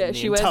flag pin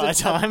the entire wears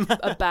time.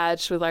 a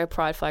badge with, like, a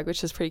pride flag,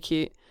 which is pretty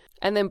cute.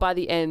 And then by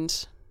the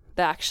end,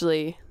 they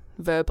actually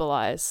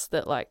verbalize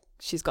that, like,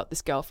 she's got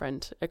this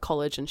girlfriend at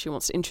college and she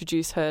wants to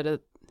introduce her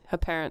to her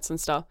parents and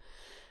stuff.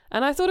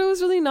 And I thought it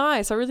was really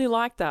nice. I really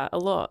liked that a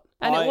lot.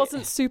 And it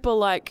wasn't super,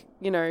 like,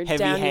 you know,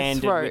 down your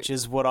throat. Which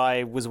is what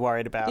I was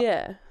worried about.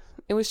 Yeah.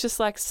 It was just,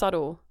 like,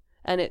 subtle.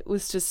 And it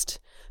was just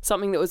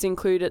something that was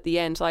included at the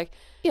end. Like,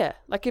 yeah,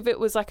 like if it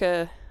was like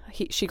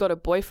she got a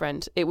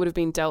boyfriend, it would have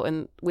been dealt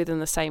with in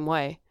the same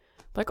way.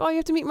 Like, oh, you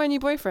have to meet my new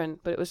boyfriend.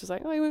 But it was just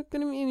like, oh, you're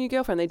going to meet a new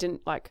girlfriend. They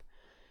didn't, like,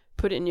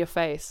 put it in your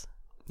face.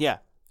 Yeah.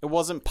 It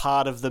wasn't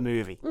part of the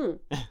movie.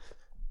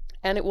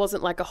 And it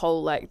wasn't like a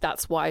whole, like,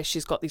 that's why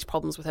she's got these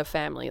problems with her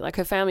family. Like,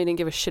 her family didn't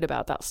give a shit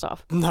about that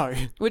stuff. No.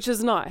 Which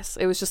is nice.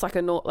 It was just like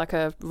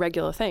a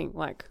regular thing.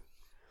 Like,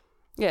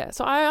 yeah.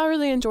 So I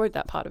really enjoyed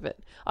that part of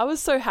it. I was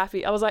so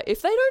happy. I was like,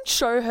 if they don't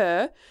show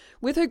her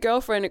with her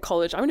girlfriend at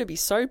college, I'm going to be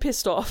so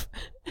pissed off.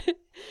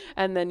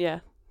 And then, yeah,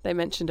 they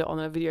mentioned it on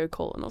a video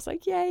call, and I was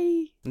like,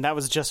 yay. And that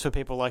was just for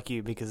people like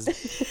you, because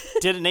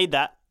didn't need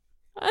that.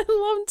 I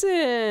loved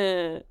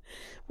it.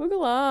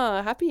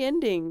 Woogala, happy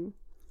ending.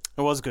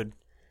 It was good.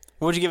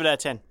 What would you give it out of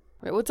 10?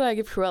 Wait, what did I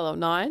give Cruella?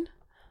 9?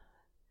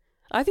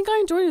 I think I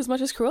enjoyed it as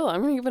much as Cruella.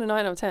 I'm going to give it a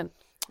 9 out of 10.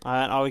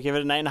 I would give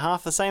it an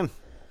 8.5, the same.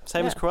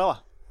 Same as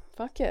Cruella.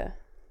 Fuck yeah.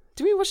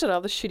 Did we watch that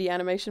other shitty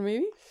animation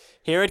movie?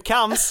 Here it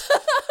comes.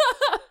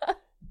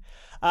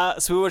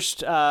 So we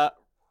watched Raya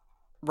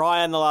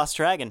and the Last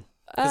Dragon,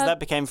 because that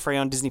became free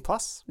on Disney+.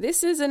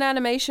 This is an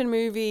animation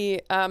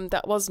movie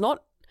that was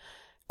not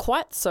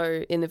quite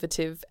so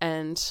innovative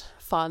and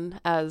fun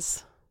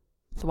as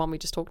the one we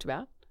just talked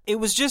about. It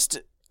was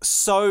just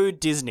so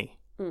Disney.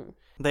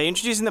 They're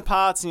introducing the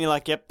parts and you're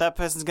like, yep, that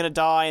person's going to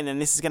die and then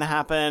this is going to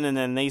happen and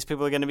then these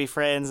people are going to be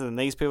friends and then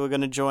these people are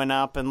going to join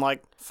up and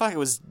like, fuck, it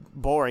was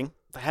boring.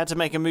 They had to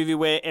make a movie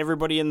where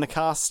everybody in the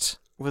cast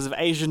was of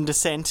Asian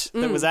descent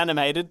that was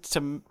animated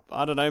to,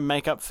 I don't know,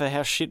 make up for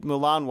how shit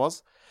Mulan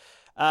was.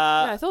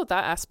 Yeah, I thought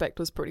that aspect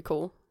was pretty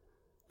cool.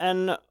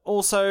 And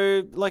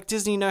also, like,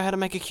 Disney know how to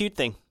make a cute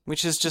thing,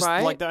 which is just,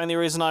 Right? like, the only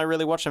reason I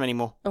really watch them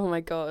anymore. Oh my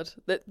god.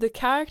 The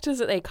characters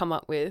that they come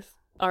up with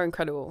are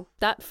incredible.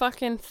 That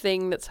fucking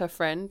thing that's her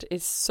friend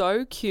is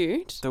so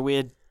cute. The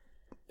weird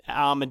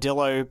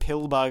armadillo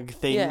pill bug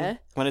thing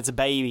when it's a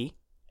baby.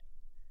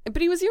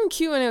 But he was even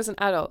cute when he was an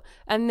adult.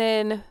 And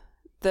then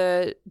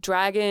the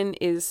dragon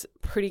is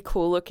pretty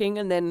cool looking.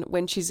 And then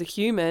when she's a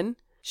human,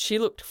 she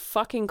looked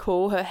fucking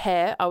cool. Her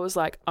hair, I was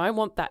like, I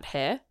want that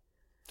hair.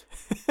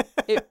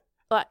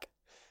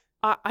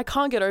 I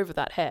can't get over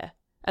that hair.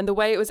 And the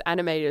way it was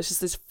animated, it's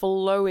just this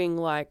flowing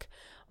like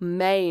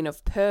mane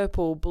of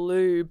purple,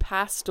 blue,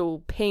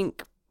 pastel,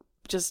 pink,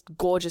 just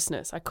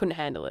gorgeousness. I couldn't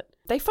handle it.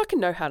 They fucking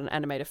know how to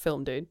animate a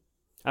film, dude.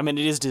 I mean,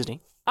 it is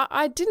Disney.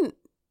 I didn't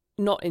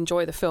not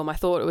enjoy the film. I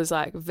thought it was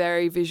like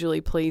very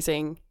visually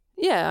pleasing.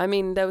 Yeah, I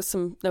mean there was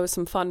some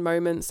fun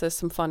moments, there's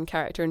some fun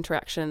character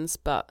interactions,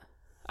 but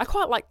I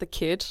quite liked the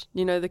kid,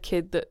 the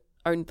kid that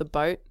owned the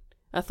boat.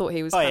 I thought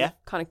he was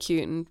kind of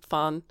cute and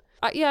fun.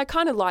 I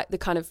kind of like the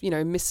kind of,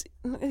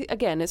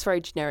 again, it's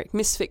very generic,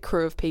 misfit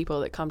crew of people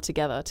that come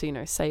together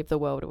to, save the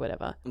world or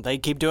whatever. They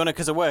keep doing it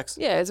because it works.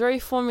 Yeah, it's very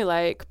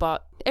formulaic,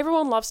 but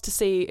everyone loves to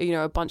see,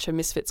 a bunch of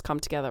misfits come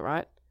together,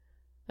 right?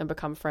 And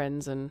become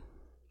friends and...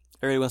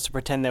 Everybody wants to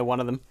pretend they're one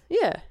of them.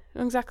 Yeah,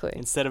 exactly.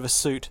 Instead of a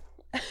suit.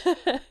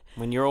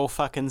 When you're all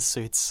fucking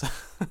suits.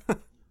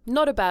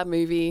 Not a bad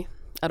movie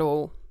at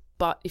all,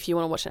 but if you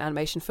want to watch an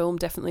animation film,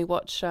 definitely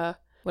watch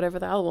whatever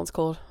the other one's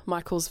called,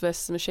 Michaels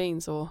vs. the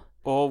Machines, or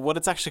what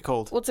it's actually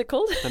called. What's it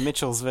called? The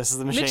Mitchells versus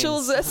the Machines.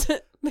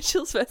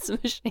 Mitchells versus the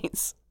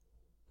Machines.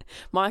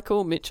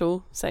 Michael,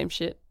 Mitchell, same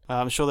shit.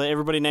 I'm sure that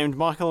everybody named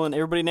Michael and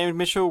everybody named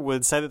Mitchell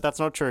would say that that's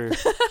not true.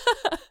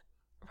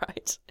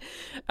 Right.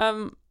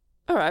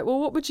 All right, well,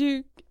 what would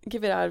you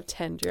give it out of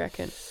 10, do you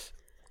reckon?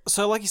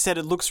 So, like you said,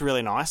 it looks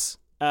really nice,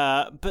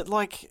 but,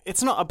 like,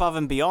 it's not above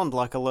and beyond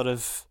like a lot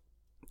of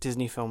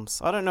Disney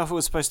films. I don't know if it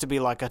was supposed to be,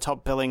 like, a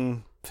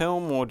top-billing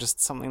film or just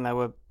something they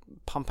were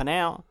pumping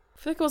out. I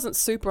feel like it wasn't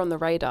super on the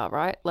radar,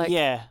 right? Like,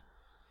 yeah.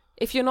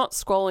 If you're not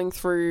scrolling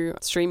through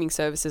streaming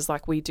services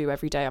like we do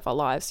every day of our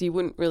lives, you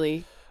wouldn't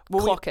really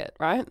clock it,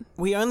 right?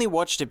 We only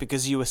watched it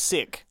because you were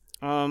sick.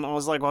 I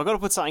was like, well, I've got to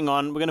put something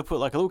on. We're going to put,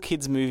 like, a little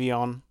kid's movie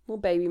on.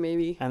 Little baby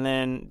movie. And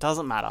then,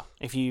 doesn't matter.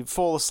 If you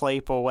fall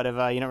asleep or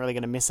whatever, you're not really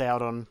going to miss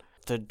out on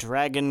the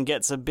dragon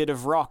gets a bit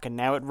of rock and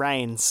now it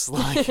rains.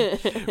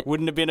 Like,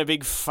 wouldn't have been a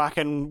big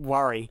fucking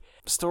worry.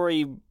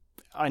 Story,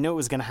 I knew it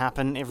was going to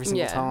happen every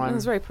single time. It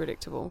was very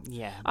predictable.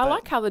 Yeah. I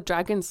like how the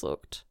dragons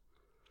looked.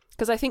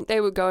 Because I think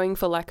they were going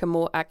for, like, a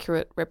more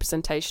accurate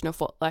representation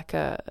of what, like,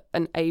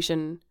 an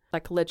Asian,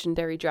 like,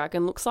 legendary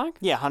dragon looks like.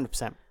 Yeah,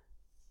 100%.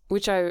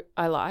 Which I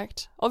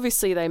liked.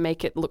 Obviously, they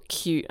make it look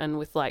cute and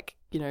with, like,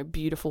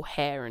 beautiful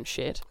hair and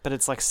shit. But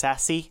it's, like,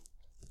 sassy.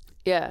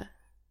 Yeah.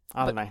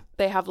 I don't know.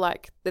 They have,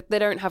 like, they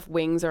don't have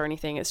wings or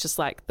anything. It's just,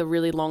 like, the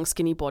really long,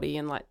 skinny body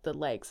and, like, the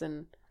legs.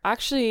 And I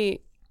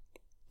actually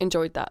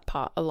enjoyed that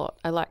part a lot.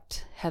 I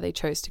liked how they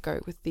chose to go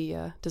with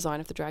the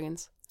design of the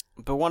dragons.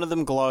 But one of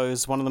them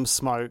glows, one of them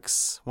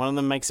smokes, one of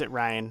them makes it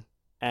rain,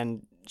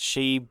 and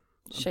she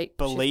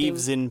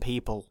believes in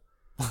people.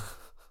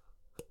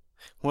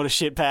 What a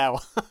shit power.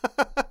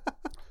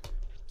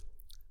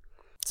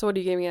 So what are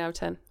you giving it out of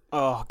 10?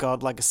 Oh,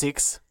 God, like a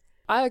 6?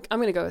 I'm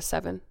going to go a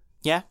 7.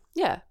 Yeah?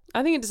 Yeah.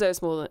 I think it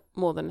deserves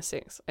more than a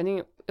 6. I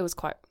think it was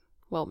quite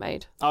well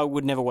made. I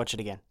would never watch it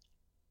again.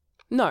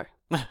 No.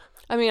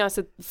 I mean, I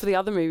said for the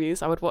other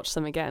movies, I would watch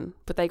them again,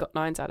 but they got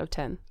 9s out of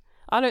 10.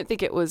 I don't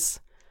think it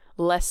was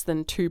less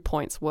than 2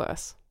 points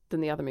worse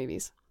than the other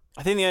movies.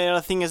 I think the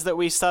other thing is that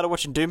we started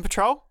watching Doom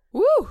Patrol.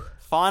 Woo!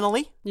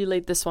 Finally. You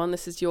lead this one.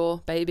 This is your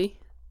baby.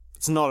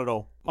 It's not at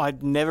all.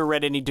 I'd never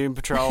read any Doom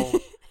Patrol.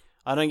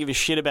 I don't give a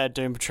shit about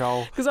Doom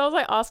Patrol. Because I was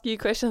like asking you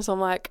questions. I'm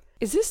like,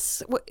 is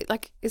this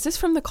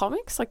from the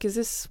comics? Like, is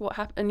this what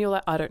happened? And you're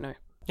like, I don't know.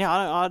 Yeah,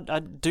 I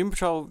Doom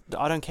Patrol,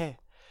 I don't care.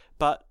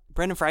 But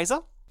Brendan Fraser?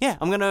 Yeah,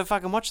 I'm going to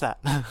fucking watch that.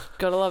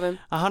 Gotta love him.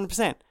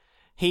 100%.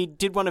 He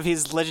did one of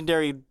his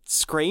legendary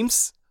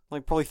screams,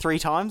 like probably 3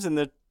 times in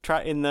the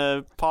in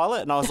the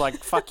pilot, and I was like,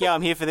 fuck yeah,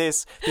 I'm here for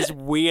this. This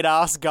weird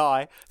ass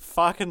guy.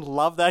 Fucking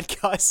love that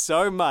guy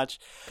so much.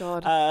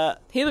 God.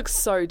 He looks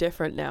so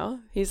different now.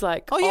 He's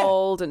like yeah.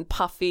 old and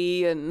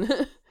puffy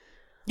and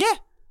Yeah,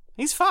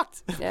 he's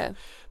fucked. yeah.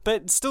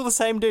 But still the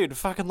same dude.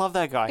 Fucking love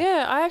that guy.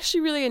 Yeah, I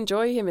actually really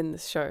enjoy him in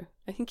this show.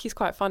 I think he's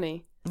quite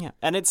funny. Yeah.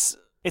 And it's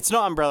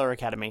not Umbrella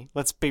Academy.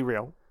 Let's be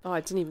real. Oh, I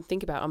didn't even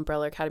think about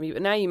Umbrella Academy,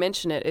 but now you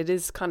mention it, it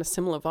is kind of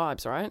similar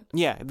vibes, right?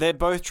 Yeah, they're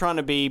both trying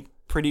to be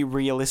pretty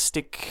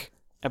realistic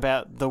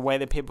about the way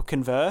that people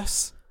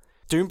converse.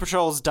 Doom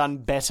Patrol's done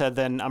better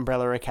than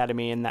Umbrella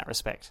Academy in that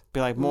respect. Be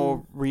like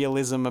more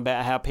realism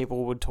about how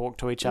people would talk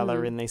to each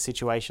other in these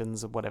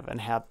situations or whatever, and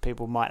how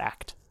people might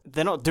act.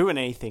 They're not doing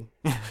anything.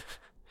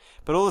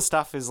 But all the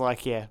stuff is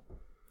like, yeah,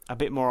 a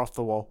bit more off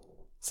the wall.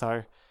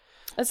 So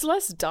It's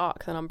less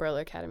dark than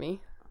Umbrella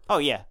Academy. oh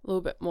yeah. A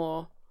little bit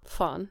more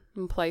fun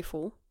and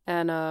playful.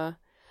 And I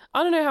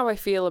don't know how I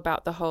feel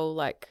about the whole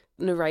like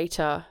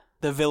narrator.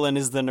 The villain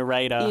is the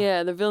narrator.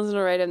 Yeah, the villain's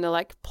narrator, and they're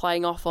like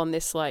playing off on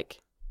this like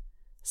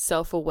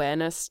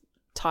self-awareness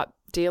type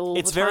deal all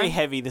It's the time. very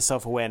heavy, the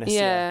self-awareness.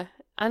 Yeah,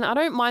 and I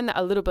don't mind that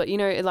a little bit. You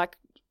know,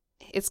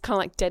 it's kind of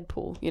like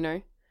Deadpool, you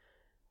know,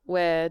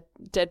 where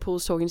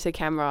Deadpool's talking to the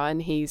camera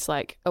and he's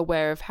like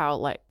aware of how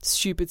like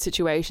stupid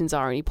situations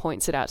are, and he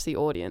points it out to the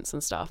audience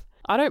and stuff.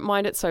 I don't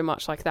mind it so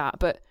much like that,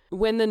 but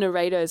when the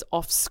narrator is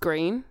off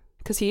screen,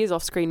 because he is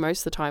off screen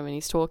most of the time when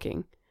he's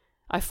talking,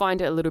 I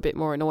find it a little bit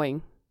more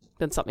annoying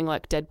than something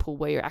like Deadpool,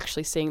 where you're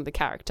actually seeing the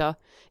character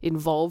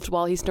involved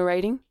while he's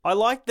narrating. I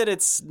like that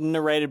it's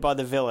narrated by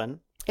the villain.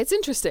 It's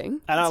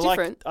interesting. And it's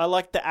different. I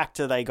like the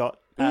actor they got.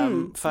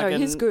 No,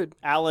 he's good.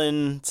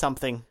 Alan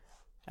something.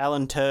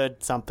 Alan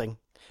Turd something.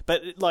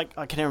 But like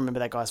I can't remember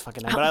that guy's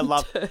fucking name.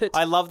 But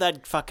I love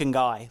that fucking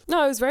guy.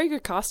 No, it was very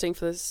good casting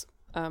for this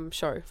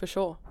show, for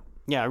sure.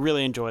 Yeah, I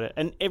really enjoyed it.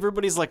 And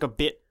everybody's like a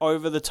bit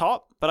over the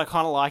top, but I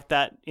kind of like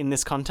that in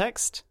this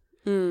context.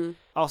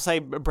 I'll say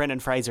Brendan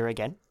Fraser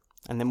again,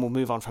 and then we'll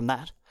move on from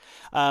that.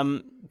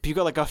 You've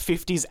got like a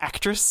 50s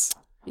actress,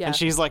 Yeah. and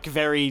she's like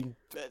very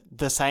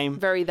the same.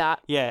 Very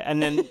that. Yeah,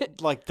 and then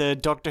like the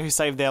doctor who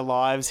saved their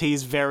lives,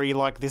 he's very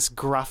like this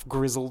gruff,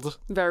 grizzled.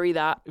 Very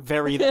that.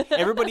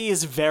 Everybody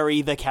is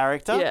very the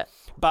character. Yeah.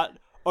 But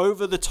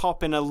over the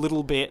top in a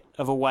little bit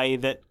of a way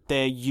that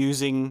they're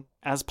using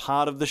as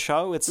part of the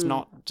show. It's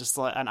not just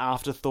like an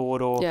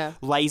afterthought or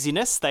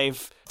laziness. They've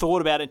thought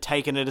about it,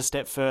 taken it a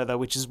step further,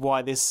 which is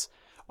why this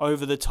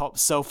over-the-top,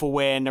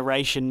 self-aware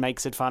narration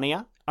makes it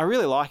funnier. I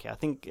really like it. I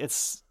think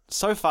it's...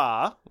 So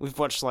far, we've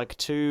watched like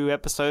 2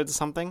 episodes or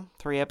something,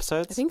 3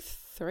 episodes. I think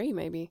 3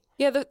 maybe.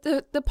 Yeah,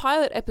 the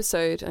pilot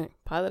episode,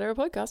 pilot era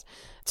podcast,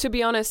 to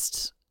be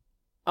honest,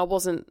 I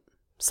wasn't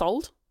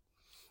sold.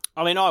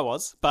 I mean, I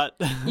was, but...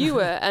 You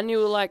were, and you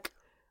were like,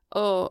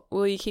 oh,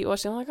 will you keep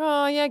watching? I'm like,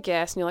 oh, yeah, I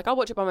guess. And you're like, I'll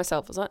watch it by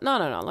myself. I was like, no.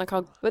 Like,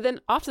 But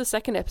then after the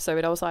second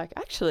episode, I was like,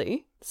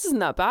 actually, this isn't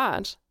that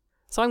bad.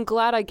 So I'm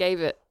glad I gave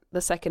it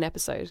the second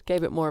episode,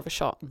 gave it more of a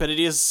shot. But it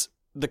is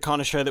the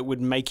kind of show that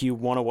would make you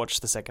want to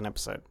watch the second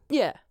episode.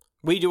 Yeah.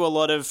 We do a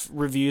lot of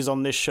reviews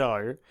on this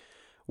show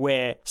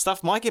where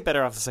stuff might get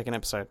better after the second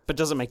episode, but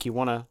doesn't make you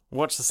want to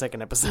watch the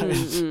second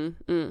episode.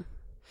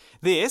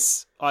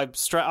 This, I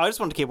just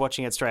want to keep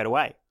watching it straight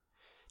away.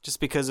 Just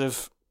because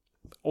of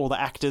all the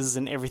actors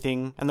and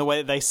everything and the way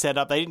that they set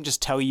up. They didn't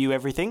just tell you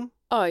everything.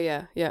 Oh,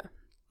 yeah.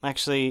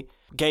 Actually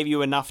gave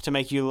you enough to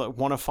make you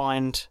want to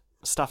find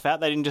stuff out.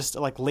 They didn't just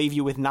like leave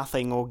you with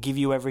nothing or give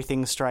you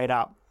everything straight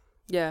up.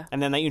 Yeah.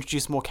 And then they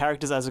introduce more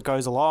characters as it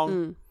goes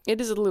along. It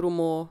is a little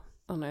more,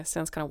 I don't know, it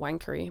sounds kind of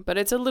wankery, but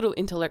it's a little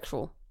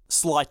intellectual.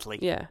 Slightly.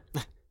 Yeah.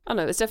 I don't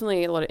know, there's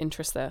definitely a lot of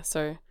interest there.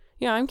 So,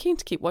 yeah, I'm keen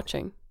to keep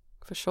watching,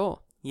 for sure.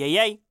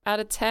 Yay. Out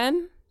of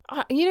 10?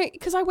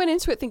 Because I went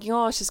into it thinking,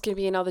 oh, it's just going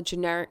to be another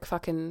generic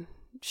fucking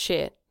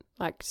shit,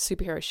 like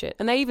superhero shit.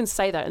 And they even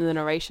say that in the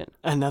narration.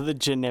 Another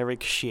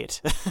generic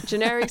shit.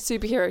 Generic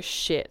superhero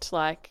shit.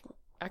 Like,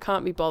 I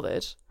can't be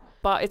bothered.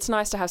 But it's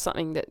nice to have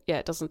something that,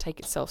 it doesn't take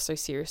itself so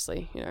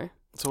seriously, you know.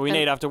 That's what we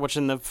need after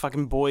watching the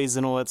fucking Boys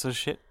and all that sort of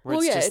shit. Where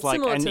it's just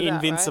like an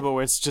Invincible,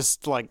 where it's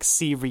just like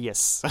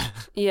serious.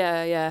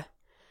 Yeah.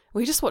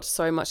 We just watch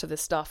so much of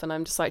this stuff, and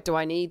I'm just like, do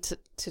I need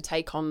to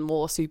take on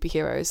more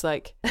superheroes?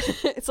 Like,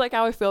 it's like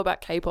how I feel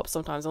about K-pop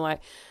sometimes. I'm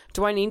like,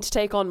 do I need to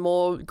take on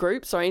more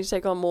groups? Or I need to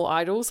take on more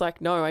idols?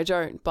 Like, no, I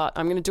don't. But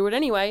I'm going to do it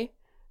anyway,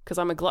 because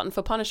I'm a glutton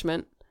for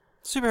punishment.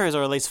 Superheroes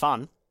are at least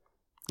fun,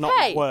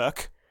 not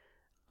work.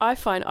 I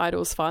find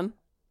idols fun.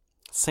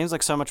 Seems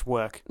like so much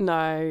work. No.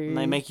 And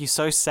they make you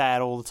so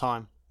sad all the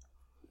time.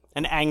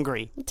 And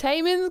angry.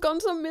 Taemin's gone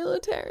to the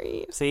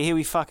military. See, here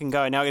we fucking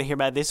go. Now I gotta hear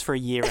about this for a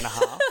year and a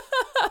half.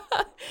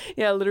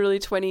 Yeah, literally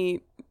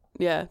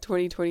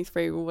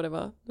 2023 or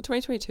whatever.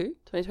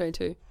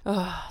 2022?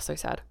 Oh, so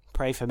sad.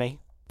 Pray for me.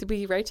 Did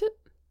we rate it?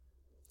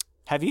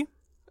 Have you?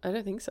 I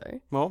don't think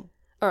so. Well.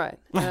 All right.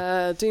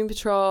 Doom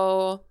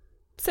Patrol,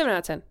 7 out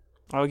of 10.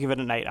 I will give it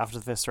an 8 after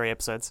the first 3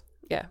 episodes.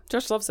 Yeah,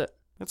 Josh loves it.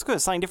 It's good.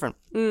 It's something different.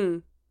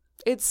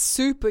 It's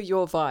super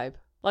your vibe.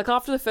 Like,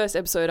 after the first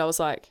episode, I was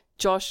like,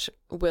 Josh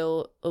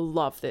will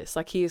love this.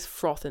 Like, he is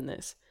frothing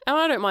this. And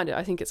I don't mind it.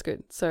 I think it's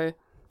good. So,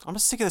 I'm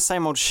just sick of the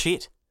same old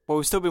shit. Well,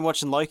 we've still been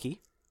watching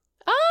Loki.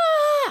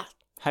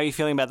 How are you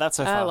feeling about that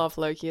so far? I love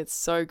Loki. It's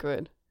so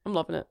good. I'm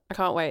loving it. I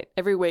can't wait.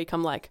 Every week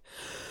I'm like,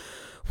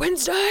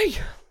 Wednesday.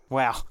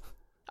 Wow.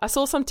 I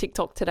saw some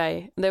TikTok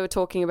today and they were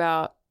talking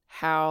about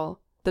how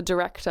the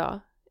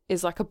director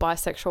is like a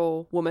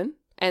bisexual woman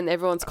and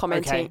everyone's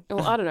commenting. Okay.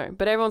 Well, I don't know,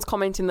 but everyone's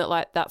commenting that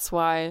like that's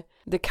why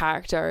the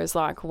character is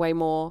like way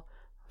more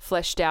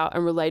fleshed out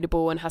and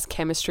relatable and has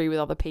chemistry with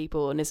other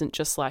people and isn't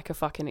just like a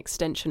fucking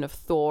extension of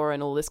Thor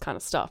and all this kind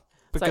of stuff.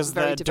 Because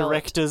very the developed.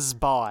 director's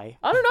bi.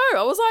 I don't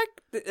know. I was like,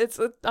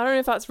 I don't know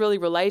if that's really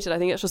related. I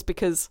think it's just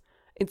because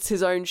it's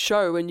his own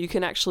show and you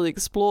can actually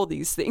explore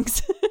these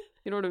things.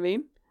 You know what I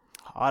mean?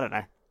 I don't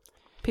know.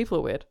 People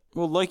are weird.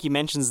 Well, Loki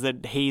mentions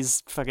that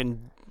he's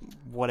fucking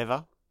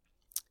whatever.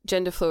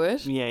 Gender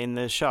fluid. Yeah, in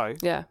the show.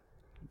 Yeah.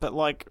 But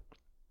like,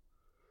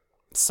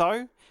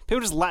 so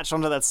people just latch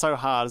onto that so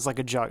hard. It's like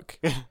a joke.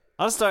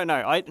 I just don't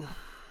know.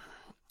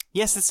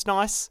 Yes, it's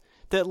nice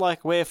that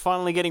like we're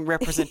finally getting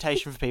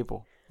representation for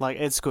people. Like,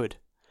 it's good.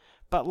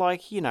 But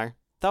like, you know,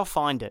 they'll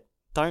find it.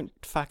 Don't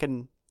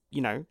fucking,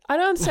 you know. I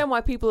don't understand why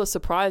people are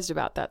surprised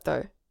about that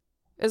though.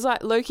 It's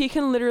like Loki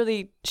can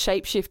literally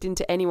shapeshift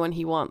into anyone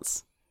he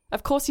wants.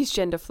 Of course he's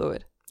gender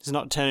fluid. He's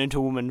not turning into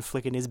a woman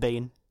flicking his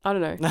bean. I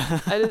don't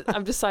know.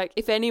 I'm just like,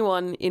 if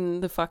anyone in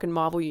the fucking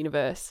Marvel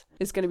universe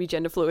is going to be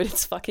gender fluid,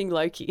 it's fucking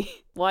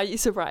Loki. Why are you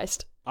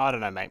surprised? I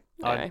don't know, mate.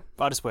 Okay.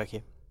 I just work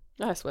here.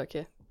 Nice work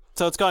here.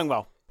 So it's going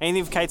well.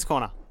 Anything for Kate's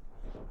Corner?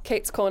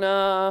 Kate's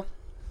Corner.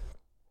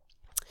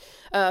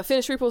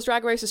 Finished RuPaul's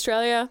Drag Race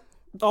Australia.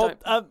 Oh,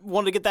 I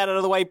wanted to get that out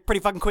of the way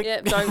pretty fucking quick.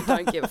 Yeah,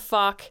 don't give a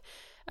fuck.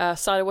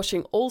 Started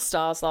watching All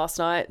Stars last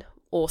night.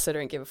 Also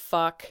don't give a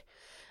fuck.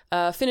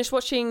 Finished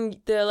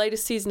watching the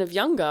latest season of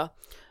Younger.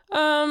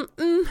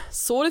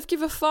 Sort of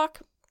give a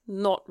fuck.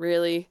 Not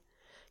really.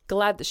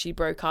 Glad that she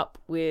broke up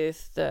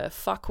with the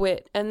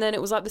fuckwit. And then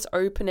it was like this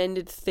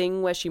open-ended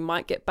thing where she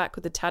might get back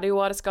with the tattoo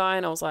artist guy.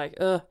 And I was like,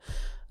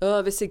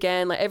 this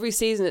again. Like every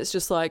season it's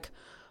just like,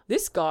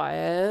 this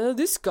guy.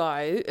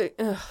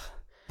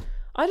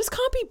 I just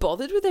can't be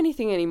bothered with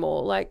anything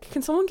anymore. Like,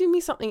 can someone give me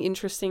something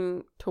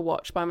interesting to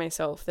watch by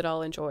myself that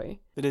I'll enjoy?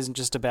 It isn't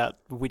just about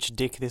which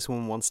dick this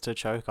woman wants to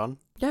choke on.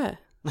 Yeah.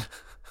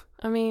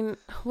 I mean,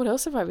 what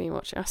else have I been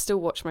watching? I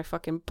still watch my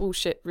fucking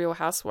bullshit Real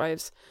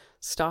Housewives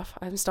stuff.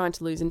 I'm starting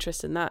to lose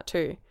interest in that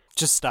too.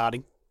 Just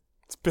starting.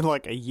 It's been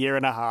like a year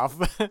and a half.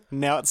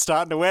 Now it's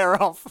starting to wear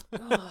off.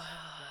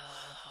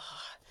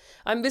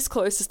 I'm this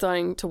close to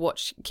starting to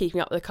watch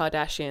Keeping Up with the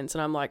Kardashians,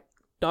 and I'm like,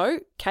 no,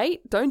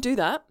 Kate, don't do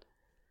that.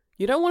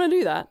 You don't want to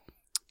do that.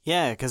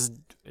 Yeah, because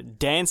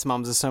Dance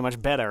Mums are so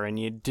much better, and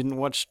you didn't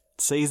watch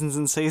seasons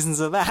and seasons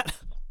of that.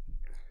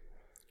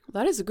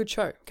 That is a good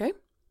show, okay?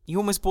 You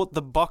almost bought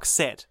the box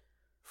set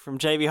from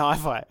JB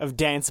Hi-Fi of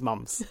Dance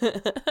Mums.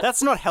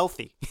 That's not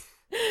healthy.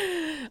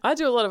 I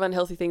do a lot of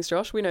unhealthy things,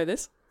 Josh. We know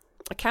this.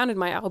 I counted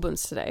my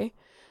albums today.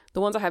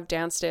 The ones I have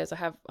downstairs, I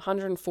have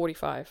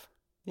 145.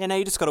 Yeah, now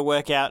you just got to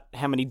work out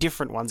how many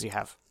different ones you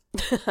have.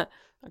 I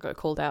got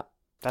called out.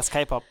 That's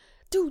K-pop.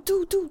 Do.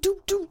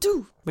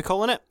 We're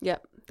calling it?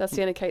 Yep, that's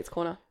the end of Kate's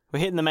Corner. We're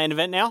hitting the main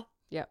event now?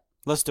 Yep.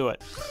 Let's do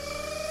it.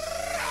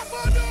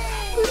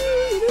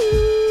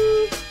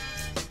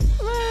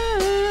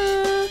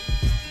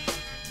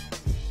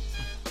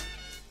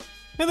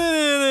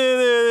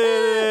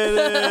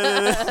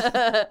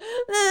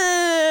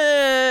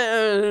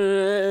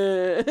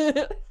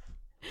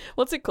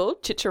 What's it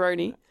called?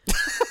 Chicharoni.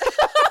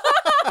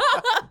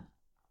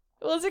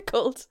 What's it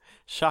called?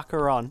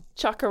 Chacaron.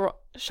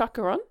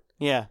 Chacaron?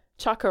 Yeah.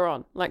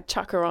 Chacaron. Like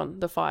chacaron,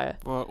 the fire.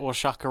 Or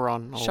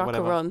chacaron or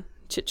whatever. Chacaron.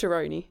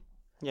 Chicharoni.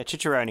 Yeah,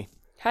 chicharoni.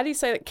 How do you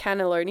say that?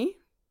 Cannelloni?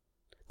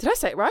 Did I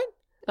say it right?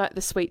 Like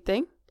the sweet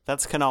thing?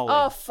 That's cannoli.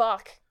 Oh,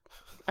 fuck.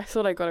 I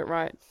thought I got it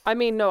right. I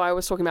mean, no, I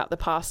was talking about the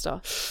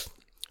pasta.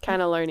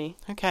 Cannelloni.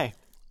 Okay.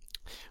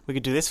 We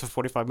could do this for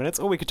 45 minutes,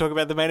 or we could talk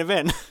about the main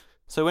event.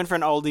 So we went for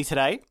an oldie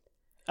today.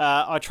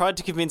 I tried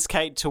to convince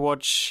Kate to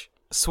watch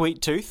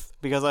Sweet Tooth,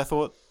 because I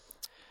thought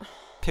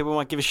people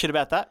might give a shit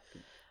about that.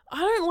 I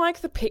don't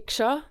like the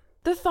picture.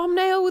 The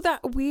thumbnail with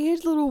that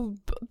weird little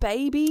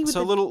baby.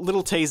 So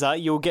little teaser,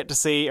 you'll get to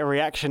see a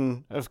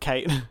reaction of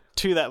Kate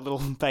to that little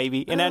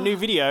baby in our new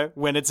video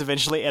when it's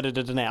eventually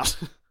edited and out.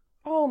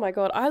 Oh my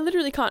God, I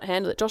literally can't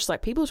handle it. Josh's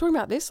like, people are talking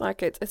about this.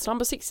 Like, it's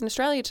number 6 in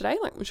Australia today.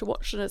 Like, we should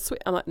watch it.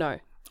 I'm like, no.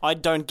 I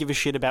don't give a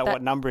shit about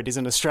what number it is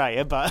in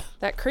Australia, but...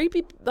 That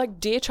creepy, like,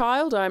 dear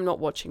child, I'm not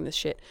watching this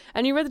shit.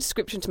 And you read the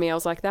description to me, I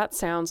was like, that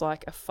sounds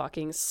like a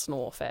fucking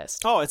snore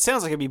fest. Oh, it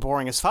sounds like it'd be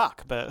boring as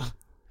fuck, but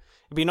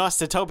it'd be nice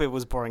to tell people it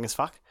was boring as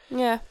fuck.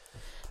 Yeah.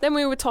 Then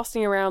we were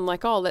tossing around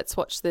like, oh, let's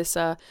watch this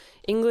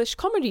English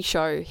comedy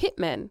show,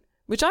 Hitmen,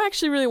 which I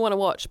actually really want to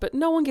watch, but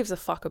no one gives a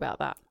fuck about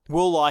that.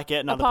 We'll like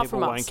it and other Apart people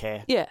from won't us.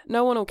 care. Yeah,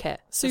 no one will care.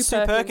 Sue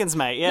Perkins,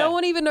 mate, yeah. No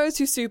one even knows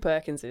who Sue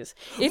Perkins is.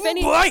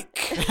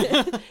 Blake!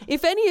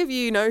 If any of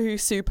you know who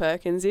Sue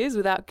Perkins is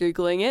without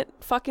Googling it,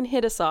 fucking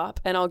hit us up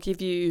and I'll give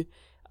you,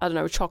 I don't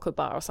know, a chocolate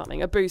bar or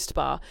something, a Boost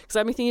bar. Because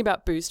I've been thinking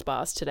about Boost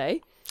bars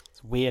today.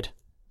 It's weird.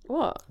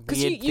 What? Because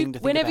Weird you thing to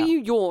think whenever about. you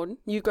yawn,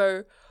 you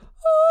go,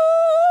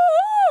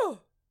 "Oh!"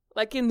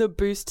 like in the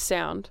boost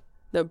sound.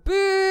 The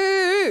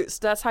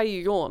boost. That's how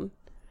you yawn.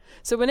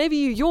 So whenever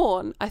you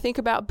yawn, I think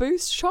about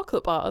Boost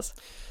chocolate bars.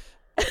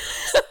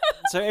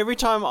 So every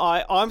time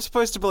I'm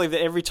supposed to believe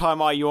that every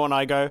time I yawn,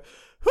 I go,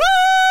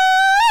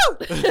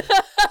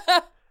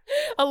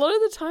 A lot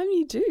of the time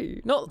you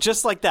do. Not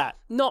just like that.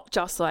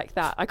 just like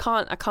that. I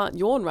can't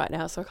yawn right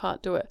now, so I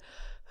can't do it.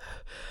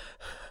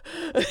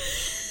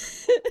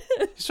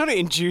 Just trying to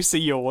induce a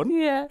yawn.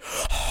 Yeah.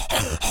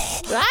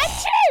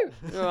 Achoo!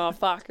 Oh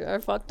fuck, I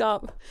fucked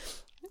up.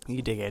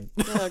 You dickhead.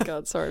 Oh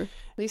god, sorry.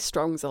 These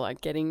strongs are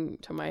like getting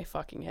to my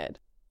fucking head.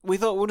 We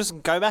thought we'll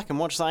just go back and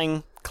watch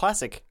something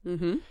classic.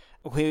 Mm-hmm.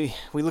 We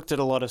looked at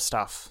a lot of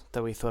stuff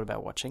that we thought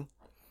about watching.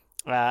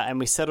 And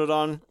we settled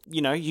on,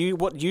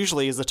 what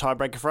usually is the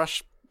tiebreaker for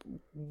us,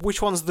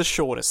 which one's the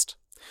shortest.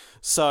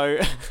 So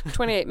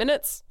 28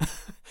 minutes.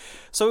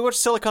 So we watched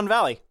Silicon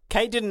Valley.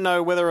 Kate didn't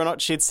know whether or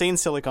not she'd seen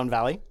Silicon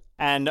Valley,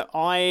 and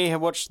I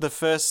had watched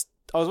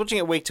I was watching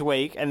it week to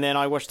week, and then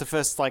I watched the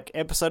first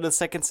episode of the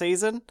second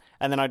season,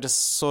 and then I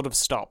just sort of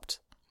stopped.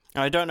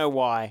 And I don't know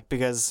why,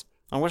 because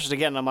I watched it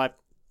again and I'm like,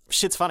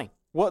 shit's funny.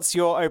 What's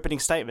your opening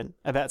statement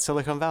about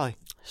Silicon Valley?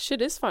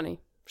 Shit is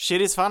funny.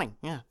 Shit is funny,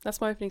 yeah.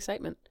 That's my opening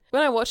statement.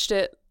 When I watched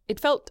it, it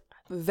felt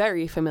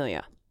very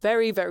familiar.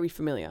 Very, very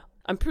familiar.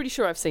 I'm pretty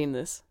sure I've seen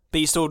this. But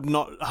you're still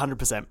not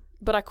 100%.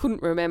 But I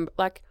couldn't remember.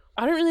 I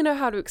don't really know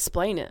how to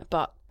explain it,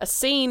 but a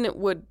scene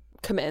would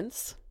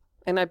commence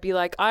and I'd be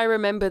like, I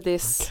remember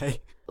this,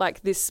 Okay.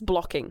 this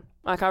blocking.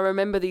 I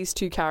remember these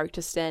two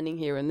characters standing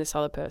here and this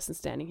other person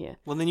standing here.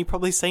 Well, then you've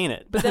probably seen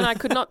it. But then I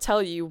could not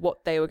tell you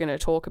what they were going to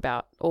talk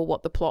about or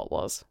what the plot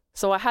was.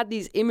 So I had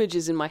these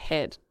images in my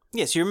head.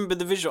 Yes, you remember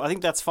the visual. I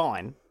think that's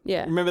fine.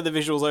 Yeah. Remember the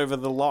visuals over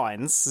the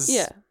lines.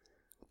 Yeah.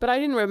 But I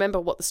didn't remember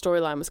what the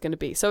storyline was going to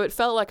be. So it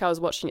felt like I was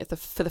watching it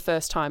for the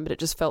first time, but it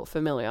just felt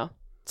familiar.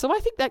 So I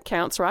think that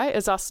counts, right?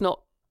 As us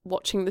not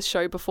watching this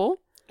show before.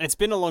 It's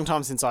been a long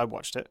time since I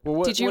watched it.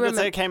 Well, Did you what did it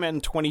say? remem- It came out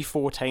in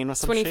 2014 or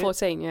something.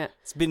 2014, yeah.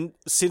 It's been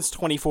since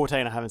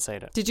 2014 I haven't seen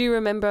it. Did you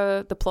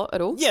remember the plot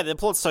at all? Yeah, the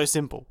plot's so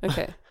simple.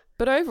 Okay.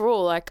 But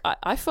overall,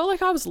 I felt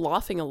like I was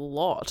laughing a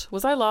lot.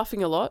 Was I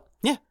laughing a lot?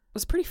 Yeah. It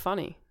was pretty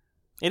funny.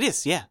 It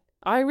is, yeah.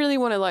 I really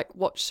want to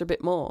watch a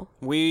bit more.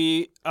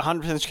 We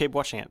 100% should keep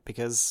watching it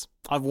because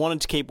I've wanted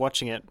to keep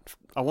watching it.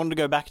 I wanted to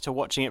go back to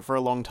watching it for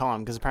a long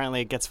time because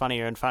apparently it gets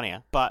funnier and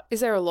funnier. But Is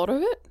there a lot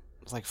of it?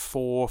 it's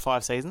 4 or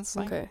 5 seasons.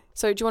 I think. Okay.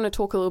 So do you want to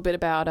talk a little bit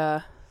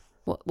about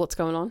what's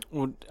going on?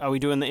 Well, are we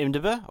doing the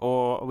IMDb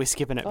or are we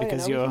skipping it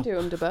because we can do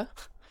IMDb.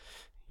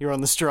 you're on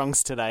the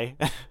strongs today?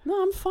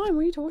 No, I'm fine.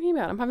 What are you talking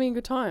about? I'm having a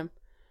good time.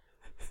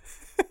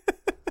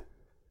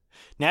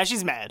 Now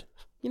she's mad.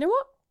 You know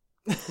what?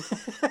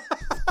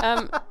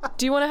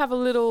 Do you want to have a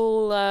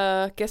little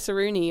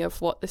guess-a-rooney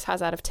of what this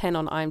has out of 10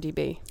 on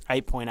IMDb?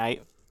 8.8.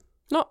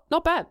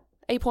 Not bad.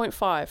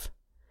 8.5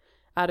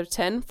 out of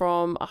 10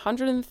 from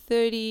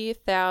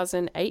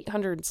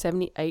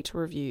 130,878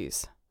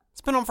 reviews.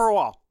 It's been on for a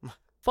while.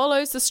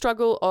 Follows the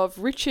struggle of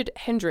Richard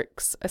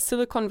Hendricks, a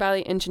Silicon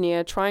Valley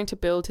engineer trying to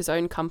build his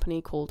own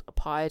company called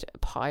Pied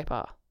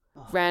Piper.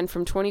 Ran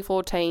from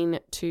 2014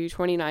 to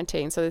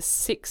 2019, so there's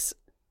six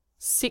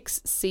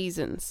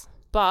seasons.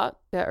 But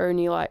they're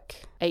only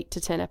 8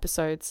 to 10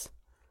 episodes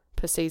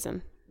per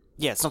season.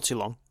 Yeah, it's not too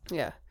long.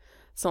 Yeah.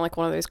 It's not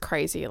one of those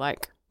crazy,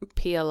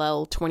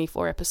 PLL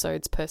 24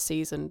 episodes per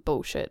season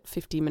bullshit,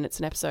 50 minutes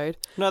an episode.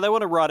 No, they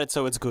want to write it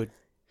so it's good.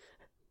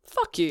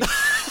 Fuck you.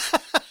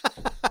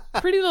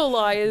 Pretty Little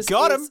Liars.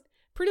 Got him.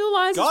 Pretty Little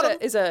Liars Got him.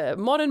 is a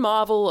modern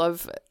marvel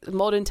of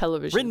modern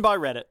television. Written by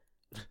Reddit.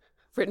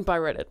 Written by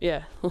Reddit,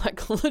 yeah.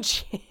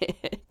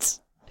 Legit.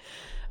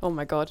 Oh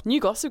my god. New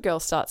Gossip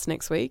Girl starts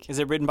next week. Is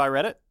it written by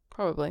Reddit?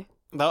 Probably.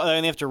 They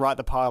only have to write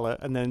the pilot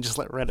and then just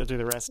let Reddit do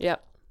the rest.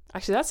 Yep.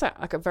 Actually, that's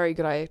a very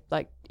good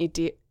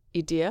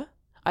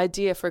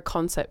idea for a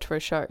concept for a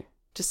show.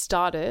 Just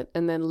start it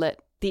and then let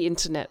the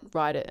internet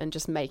write it and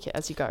just make it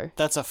as you go.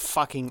 That's a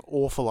fucking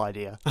awful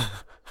idea.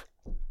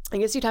 I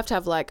guess you'd have to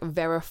have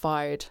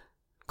verified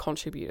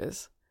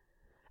contributors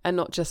and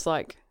not just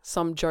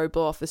some Joe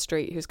Blow off the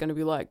street who's going to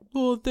be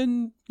oh,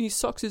 then he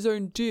sucks his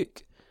own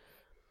dick.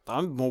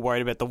 I'm more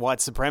worried about the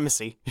white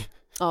supremacy.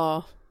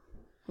 Oh,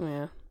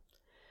 yeah.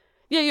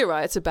 Yeah, you're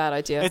right. It's a bad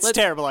idea. It's a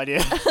terrible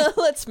idea.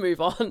 Let's move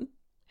on.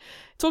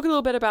 Talk a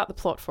little bit about the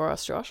plot for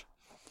us, Josh.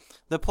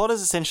 The plot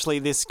is essentially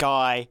this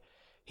guy,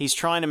 he's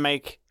trying to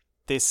make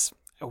this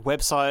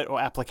website or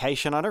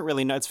application. I don't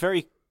really know. It's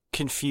very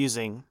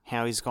confusing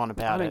how he's gone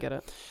about it. I don't get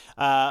it.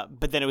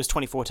 But then it was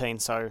 2014,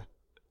 so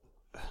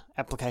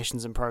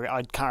applications and program.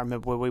 I can't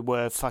remember where we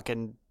were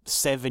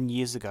 7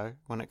 years ago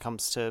when it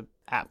comes to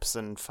apps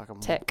and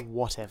tech.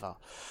 Whatever.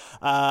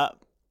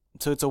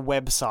 So it's a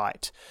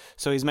website.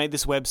 So he's made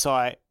this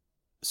website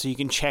so you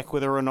can check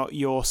whether or not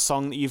your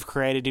song that you've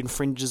created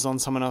infringes on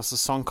someone else's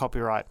song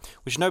copyright,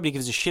 which nobody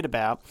gives a shit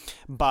about.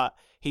 But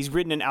he's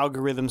written an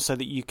algorithm so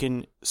that you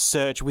can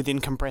search within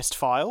compressed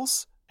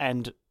files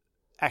and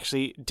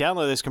actually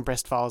download those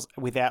compressed files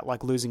without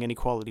like losing any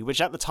quality, which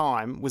at the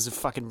time was a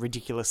fucking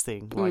ridiculous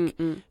thing, like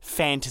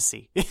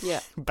fantasy, Yeah.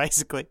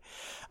 basically.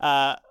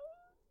 I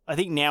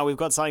think now we've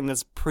got something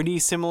that's pretty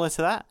similar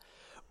to that,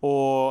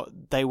 or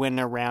they went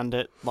around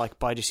it like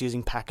by just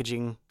using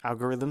packaging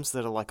algorithms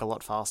that are like a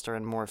lot faster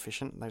and more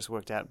efficient. They just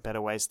worked out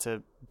better ways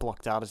to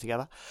block data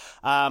together.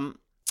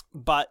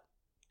 But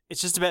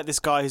it's just about this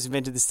guy who's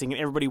invented this thing,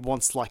 and everybody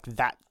wants like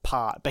that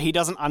part, but he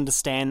doesn't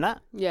understand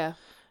that. Yeah.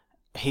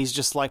 He's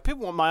just like,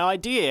 people want my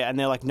idea, and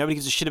they're like, nobody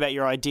gives a shit about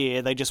your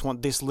idea. They just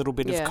want this little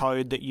bit of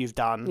code that you've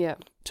done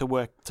to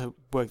work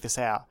this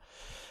out.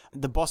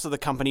 The boss of the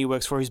company he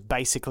works for is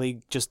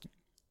basically just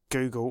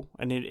Google,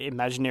 an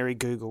imaginary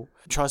Google,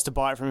 tries to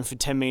buy it from him for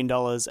 $10 million,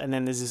 and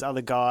then there's this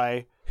other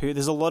guy who,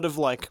 there's a lot of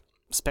like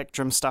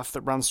Spectrum stuff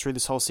that runs through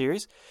this whole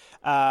series.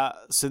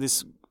 So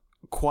this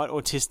quite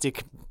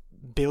autistic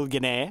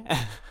billionaire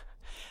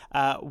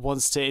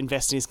wants to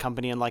invest in his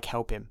company and like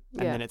help him,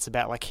 and then it's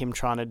about like him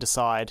trying to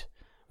decide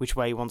which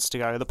way he wants to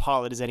go. The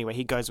pilot is anyway,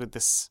 he goes with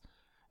this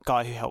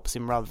guy who helps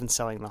him rather than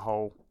selling the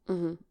whole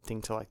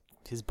thing to like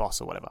his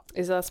boss or whatever.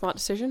 Is that a smart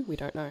decision? We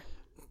don't know.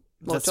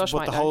 Well, That's Josh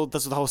what might know.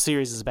 that's what the whole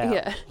series is about.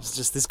 Yeah. It's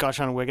just this guy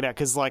trying to work it out,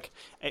 because like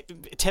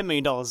 $10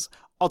 million,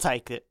 I'll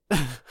take it.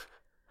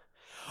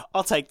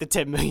 I'll take the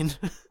 10 million.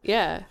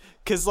 Yeah.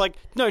 Because like,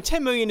 no,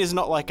 10 million is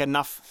not like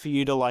enough for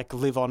you to like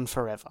live on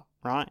forever,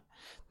 right?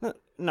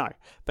 No,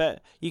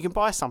 but you can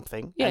buy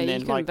something and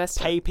then like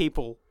pay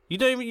people. You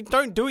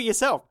don't do it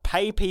yourself.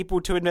 Pay people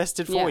to invest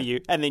it for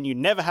you, and then you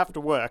never have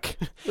to work.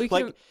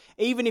 Like,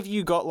 even if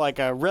you got like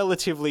a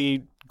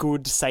relatively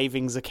good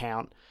savings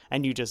account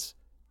and you just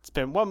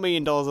spend $1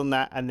 million on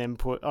that and then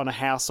put on a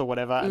house or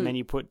whatever, and then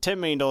you put $10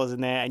 million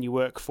in there and you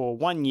work for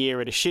 1 year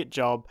at a shit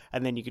job,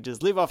 and then you could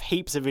just live off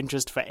heaps of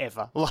interest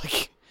forever.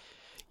 Like,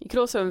 you could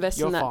also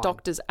invest in that fine.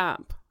 doctor's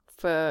app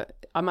for,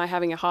 am I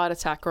having a heart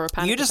attack or a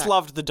panic you just attack?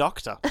 loved the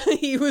doctor.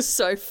 He was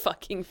so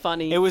fucking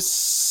funny. It was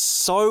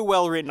so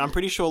well written. I'm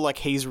pretty sure like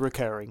he's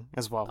recurring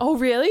as well. Oh,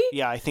 really?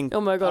 Yeah, I think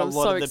Oh my God, a I'm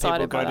lot so of the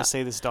excited people by go to that.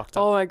 see this doctor.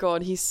 Oh my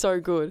God, he's so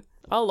good.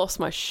 I lost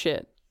my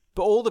shit.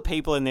 But all the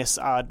people in this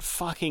are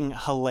fucking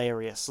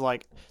hilarious.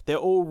 Like, they're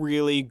all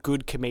really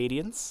good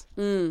comedians.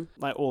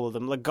 Like, all of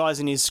them. Like,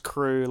 guys in his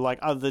crew, like,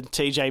 other than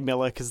TJ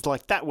Miller, because,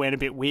 like, that went a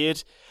bit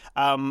weird.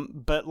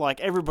 But, like,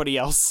 everybody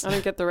else... I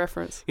don't get the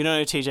reference. You know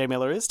who TJ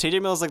Miller is?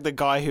 TJ Miller's, like, the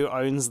guy who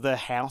owns the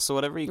house or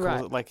whatever. He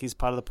calls it, like, he's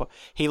part of the...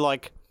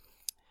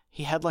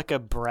 He had, like, a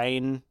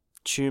brain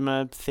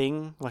tumor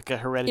thing, like a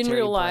hereditary In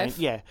real brain. life?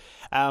 Yeah.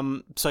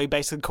 So he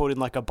basically called in,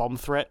 like, a bomb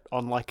threat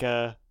on, like,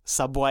 a...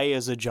 Subway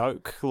as a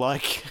joke.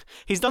 Like,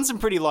 he's done some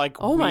pretty like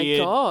Oh my weird,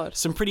 God.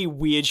 some pretty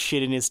weird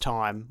shit in his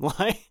time.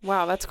 Like,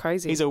 Wow, that's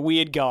crazy. he's a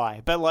weird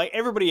guy. But like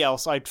everybody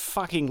else, I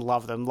fucking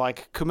love them.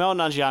 Like Kumail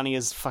Nanjiani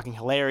is fucking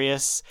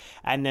hilarious,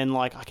 and then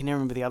like I can never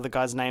remember the other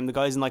guy's name. The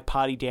guy's in like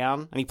Party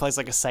Down, and he plays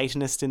like a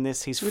Satanist in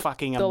this. He's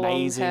fucking the long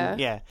amazing. hair?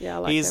 Yeah, Yeah, I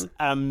like he's him.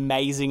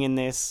 amazing in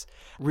this.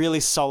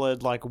 Really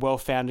solid, like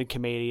well-founded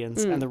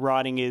comedians, and the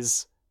writing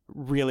is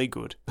really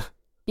good.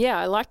 Yeah,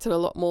 I liked it a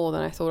lot more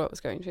than I thought it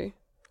was going to.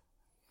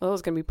 I thought it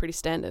was going to be pretty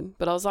standard,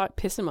 but I was like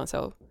pissing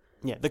myself.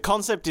 Yeah, the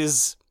concept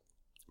is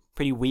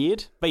pretty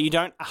weird, but you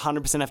don't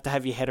 100% have to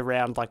have your head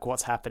around like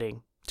what's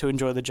happening to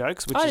enjoy the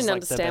jokes, which I is didn't like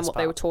understand the best what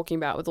part. they were talking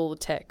about with all the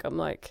tech. I'm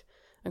like,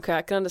 okay,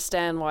 I can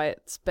understand why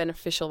it's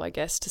beneficial, I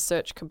guess, to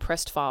search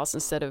compressed files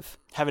instead of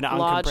Having to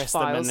large uncompress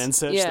them and files. then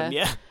search Yeah. them.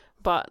 Yeah,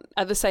 But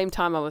at the same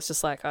time, I was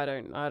just like, I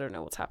don't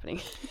know what's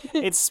happening.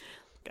 it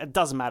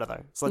doesn't matter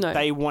though. It's like No.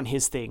 they want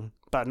his thing,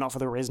 but not for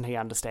the reason he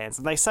understands.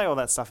 And they say all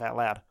that stuff out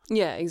loud.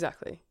 Yeah,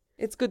 exactly.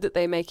 It's good that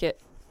they make it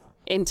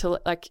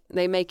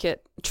they make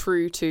it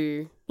true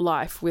to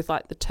life with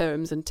like the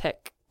terms and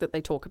tech that they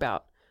talk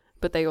about,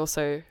 but they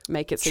also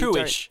make it so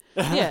True-ish.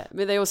 you don't. Yeah,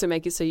 but they also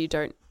make it so you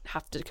don't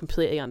have to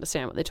completely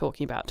understand what they're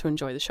talking about to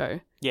enjoy the show.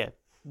 Yeah,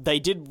 they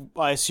did.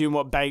 I assume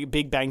what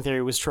Big Bang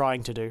Theory was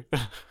trying to do.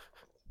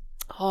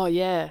 Oh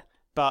yeah,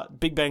 But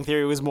Big Bang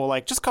Theory was more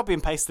like, just copy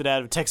and paste it out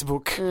of a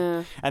textbook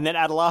and then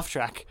add a laugh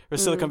track.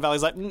 Whereas Silicon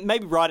Valley's like,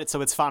 maybe write it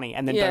so it's funny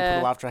and then don't put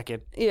a laugh track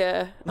in.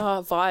 yeah.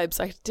 Vibes.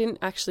 I didn't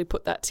actually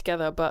put that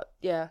together, but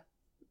yeah,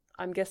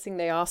 I'm guessing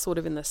they are sort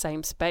of in the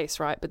same space,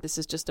 right? But this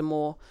is just a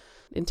more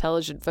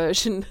intelligent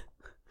version.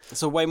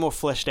 It's a way more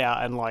fleshed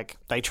out and like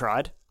they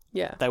tried.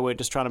 Yeah. They weren't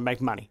just trying to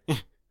make money. Got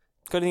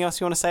anything else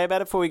you want to say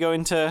about it before we go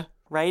into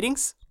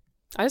ratings?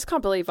 I just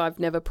can't believe I've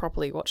never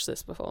properly watched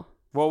this before.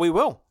 Well, we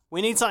will.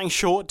 We need something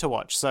short to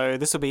watch, so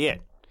this will be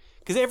it.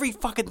 Because every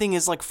fucking thing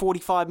is like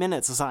 45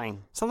 minutes or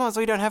something. Sometimes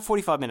we don't have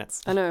 45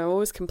 minutes. I know, I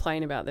always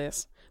complain about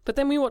this. But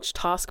then we watch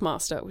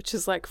Taskmaster, which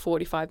is like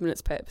 45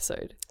 minutes per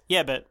episode.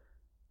 Yeah, but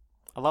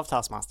I love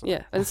Taskmaster.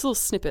 Yeah, and it's little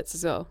snippets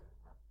as well.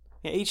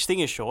 Yeah, each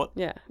thing is short.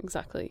 Yeah,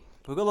 exactly.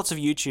 We've got lots of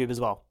YouTube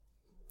as well.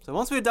 So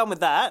once we're done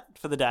with that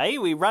for the day,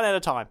 we run out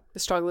of time. The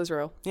struggle is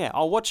real. Yeah,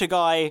 I'll watch a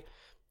guy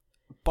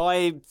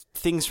buy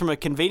things from a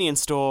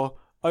convenience store,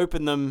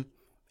 open them,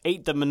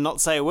 eat them, and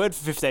not say a word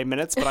for 15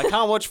 minutes, but I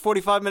can't watch a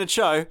 45-minute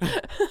show.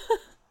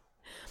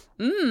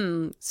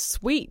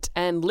 Sweet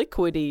and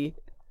liquidy.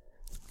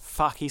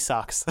 Fuck, he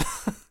sucks.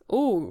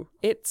 Ooh,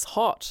 it's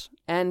hot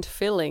and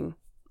filling.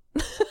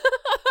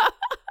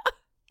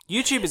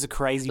 YouTube is a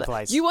crazy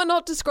place. You are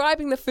not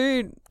describing the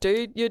food,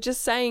 dude. You're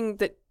just saying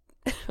that.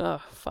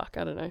 Oh, fuck,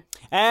 I don't know.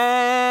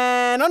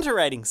 And on to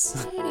ratings.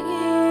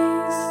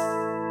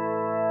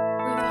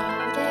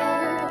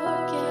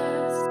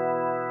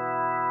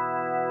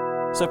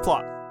 So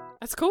plot.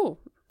 That's cool.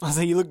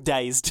 So you look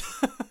dazed.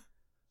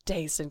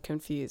 Dazed and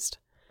confused.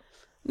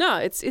 No,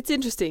 it's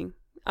interesting.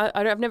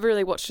 I've never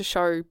really watched a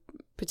show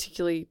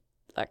particularly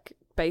like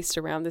based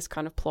around this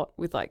kind of plot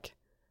with like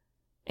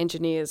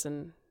engineers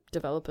and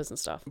developers and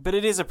stuff. But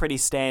it is a pretty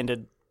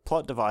standard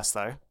plot device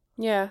though.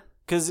 Yeah.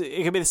 Because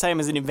it could be the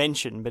same as an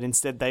invention, but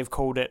instead they've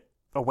called it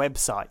a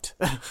website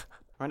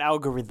or an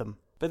algorithm.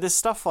 But there's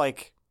stuff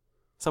like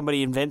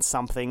somebody invents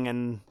something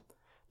and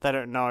they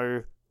don't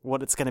know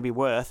what it's going to be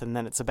worth, and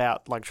then it's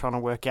about like trying to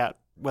work out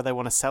where they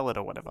want to sell it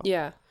or whatever.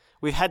 Yeah.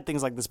 We've had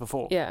things like this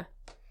before. Yeah.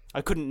 I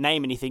couldn't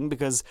name anything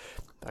because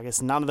I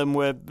guess none of them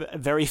were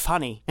very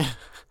funny.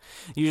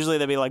 Usually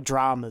they'd be like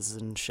dramas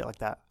and shit like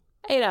that.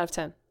 8 out of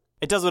 10.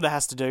 It does what it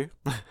has to do,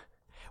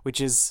 which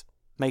is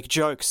make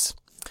jokes.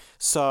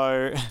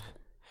 So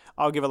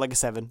I'll give it like a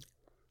 7.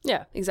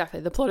 Yeah, exactly.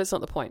 The plot is not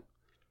the point.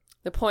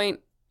 The point,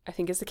 I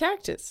think, is the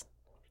characters.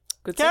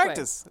 Good segue.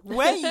 Characters!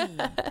 Way!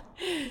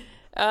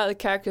 The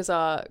characters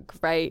are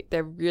great.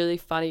 They're really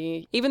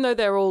funny. Even though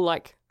they're all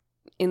like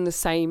in the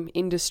same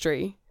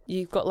industry,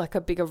 you've got like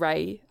a big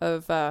array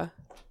of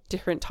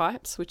different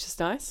types, which is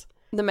nice.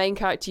 The main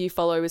character you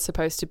follow is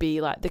supposed to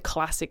be like the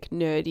classic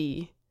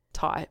nerdy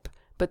type.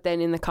 But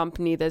then in the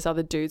company, there's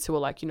other dudes who are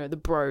like, you know, the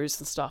bros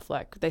and stuff.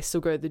 Like they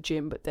still go to the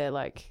gym, but they're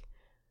like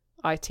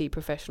IT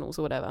professionals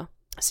or whatever.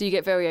 So you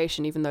get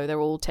variation even though they're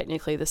all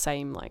technically the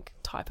same like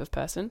type of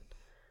person.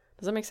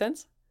 Does that make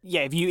sense?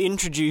 Yeah, if you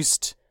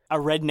introduced a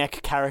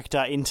redneck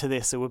character into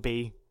this, it would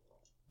be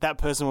that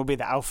person will be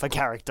the alpha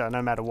character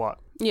no matter what.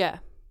 Yeah.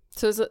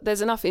 So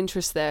there's enough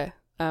interest there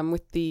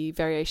with the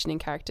variation in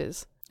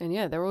characters. And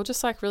yeah, they're all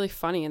just like really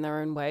funny in their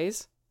own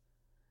ways.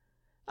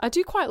 I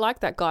do quite like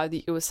that guy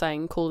that you were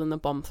saying called in the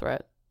bomb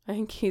threat. I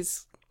think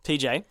he's...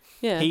 TJ.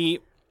 Yeah. He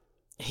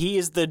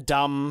is the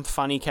dumb,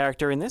 funny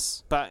character in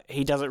this, but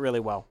he does it really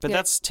well. But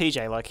that's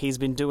TJ. Like, he's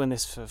been doing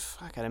this for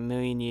fucking a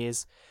million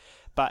years.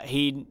 But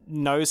he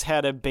knows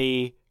how to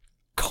be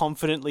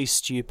confidently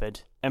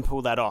stupid and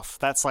pull that off.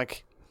 That's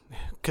like...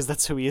 Because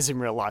that's who he is in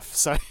real life.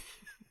 So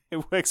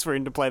it works for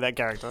him to play that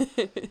character.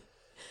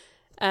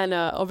 And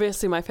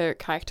obviously my favourite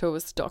character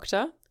was the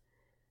Doctor.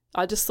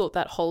 I just thought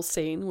that whole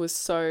scene was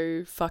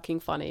so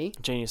fucking funny.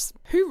 Genius.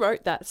 Who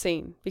wrote that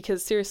scene?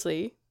 Because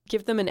seriously,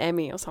 give them an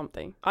Emmy or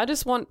something. I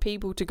just want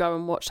people to go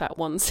and watch that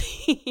one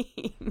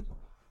scene.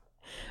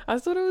 I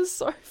thought it was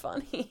so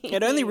funny.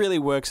 It only really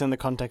works in the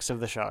context of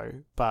the show,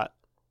 but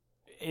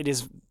it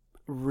is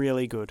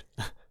really good.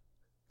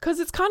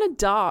 Because it's kind of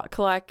dark.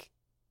 Like,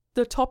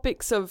 the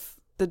topics of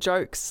the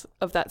jokes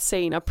of that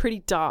scene are pretty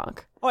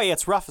dark. Oh yeah,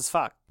 it's rough as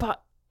fuck.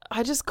 But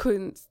I just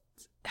couldn't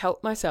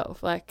help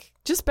myself. Like,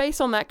 just based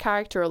on that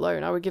character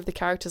alone, I would give the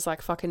characters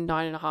like fucking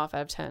 9.5 out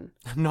of 10.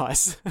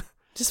 Nice.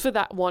 Just for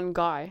that one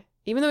guy.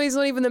 Even though he's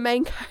not even the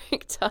main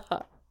character.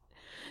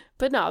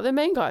 But no, the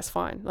main guy's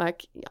fine.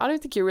 Like, I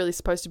don't think you're really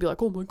supposed to be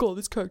like, oh my god,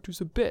 this character's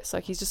the best.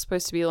 Like, he's just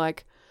supposed to be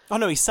like... Oh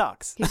no, he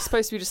sucks. He's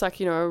supposed to be just like,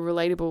 you know, a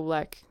relatable,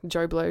 like,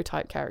 Joe Blow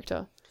type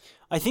character.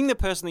 I think the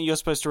person that you're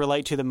supposed to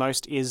relate to the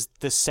most is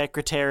the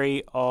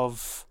secretary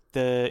of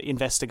the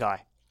investor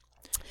guy.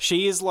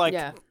 She is like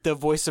the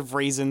voice of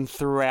reason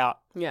throughout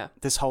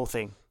this whole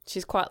thing.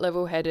 She's quite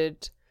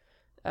level-headed.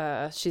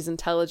 She's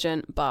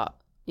intelligent, but,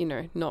 you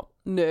know, not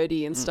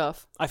nerdy and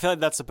stuff. I feel like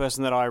that's the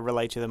person that I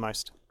relate to the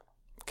most.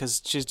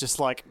 Because she's just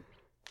like,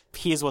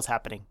 here's what's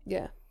happening.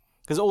 Yeah.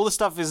 Because all the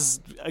stuff is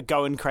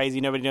going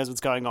crazy. Nobody knows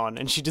what's going on.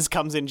 And she just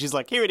comes in and she's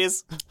like, here it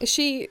is.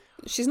 She's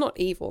not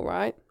evil,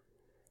 right?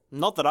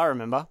 Not that I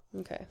remember.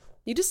 Okay.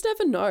 You just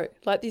never know.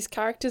 Like, these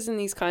characters in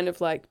these kind of,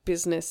 like,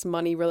 business,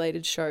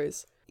 money-related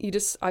shows,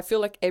 I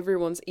feel like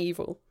everyone's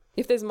evil.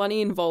 If there's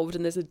money involved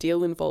and there's a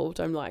deal involved,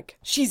 I'm like,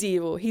 she's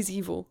evil, he's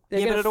evil.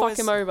 They're going to fuck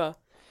him over.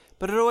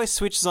 But it always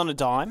switches on a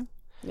dime.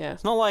 Yeah.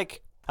 It's not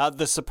like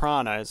The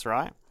Sopranos,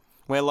 right?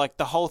 Where, like,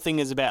 the whole thing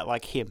is about,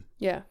 like, him.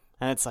 Yeah.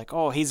 And it's like,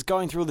 oh, he's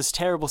going through all this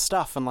terrible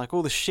stuff and, like,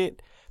 all this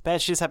shit,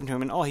 bad shit's happened to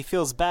him. And, oh, he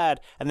feels bad.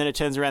 And then it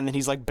turns around and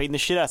he's, like, beating the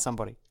shit out of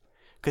somebody.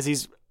 Because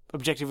he's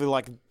objectively,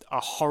 like,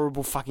 a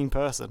horrible fucking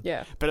person.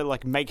 Yeah. But it,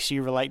 like, makes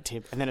you relate to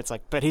him. And then it's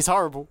like, but he's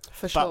horrible.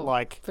 For sure. But,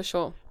 like... For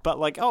sure. But,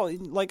 like, oh,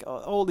 like,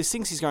 all these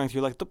things he's going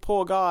through. Like, the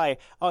poor guy.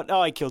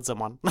 Oh, he killed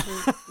someone.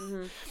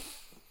 Mm-hmm.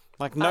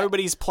 Like,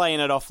 nobody's playing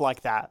it off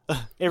like that.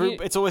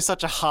 It's always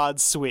such a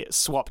hard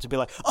swap to be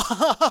like,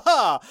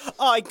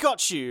 I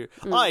got you.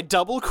 I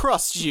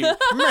double-crossed you.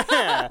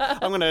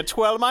 I'm going to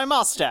twirl my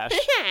mustache.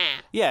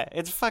 Yeah,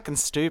 it's fucking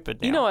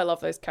stupid now. You know I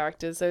love those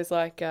characters. Those,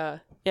 like,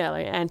 like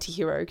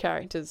anti-hero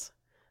characters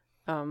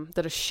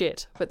that are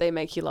shit, but they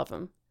make you love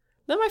them.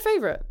 They're my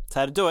favourite. That's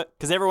how to do it,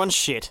 because everyone's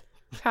shit.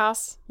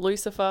 House,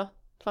 Lucifer,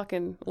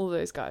 fucking all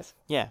those guys.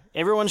 Yeah,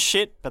 everyone's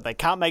shit, but they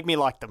can't make me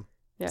like them.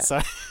 Yeah. So...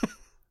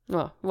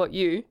 Oh, what,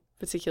 you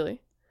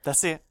particularly?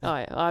 That's it. Oh,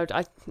 yeah.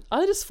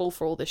 I just fall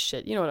for all this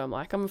shit. You know what I'm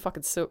like. I'm a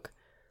fucking sook.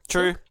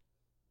 True. Sook?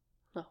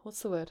 Oh,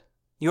 what's the word?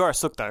 You are a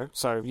sook, though,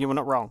 so you were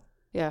not wrong.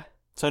 Yeah.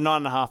 So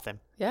 9.5 then.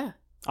 Yeah.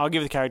 I'll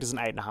give the characters an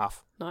 8.5.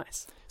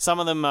 Nice. Some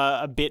of them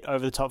are a bit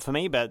over the top for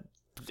me, but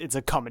it's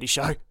a comedy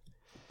show.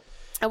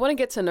 I want to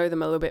get to know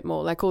them a little bit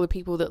more, like all the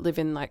people that live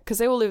in, like, because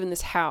they all live in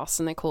this house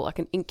and they call it like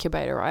an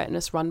incubator, right? And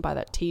it's run by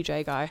that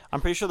TJ guy.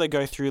 I'm pretty sure they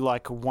go through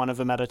like one of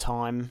them at a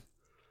time,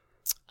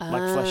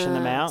 like fleshing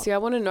them out. See, I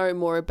want to know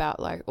more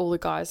about like all the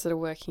guys that are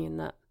working in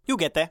that. You'll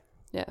get there.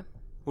 Yeah.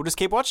 We'll just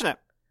keep watching it.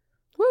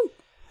 Woo!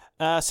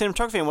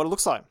 Cinematography and what it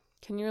looks like.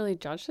 Can you really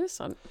judge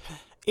this?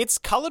 It's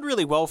coloured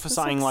really well for It's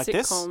something like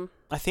this, sitcom.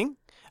 I think.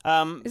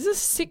 Is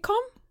this a sitcom?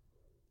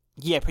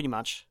 Yeah, pretty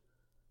much.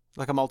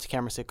 Like a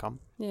multi-camera sitcom.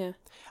 Yeah.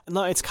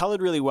 No, it's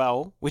coloured really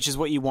well, which is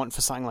what you want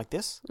for something like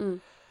this.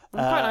 It's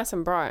quite nice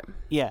and bright.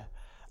 Yeah.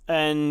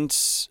 And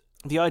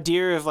the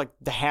idea of like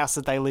the house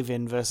that they live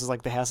in versus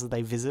like the house that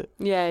they visit.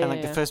 Yeah, And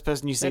like the first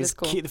person you see That is is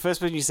cool. the first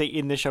person you see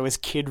in the show is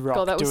Kid Rock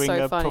God, that was doing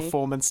so a funny.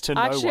 performance to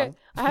no Actually, one.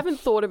 I haven't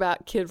thought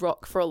about Kid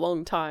Rock for a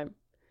long time.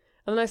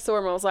 And then I saw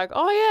him and I was like,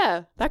 oh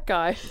yeah, that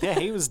guy. Yeah,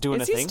 he was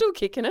doing Is a he thing. still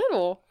kicking it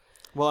or?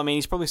 Well, I mean,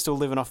 he's probably still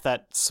living off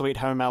that Sweet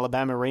Home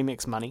Alabama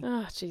remix money.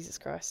 Oh, Jesus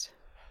Christ.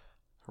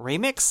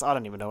 Remix? I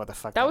don't even know what the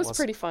fuck That that was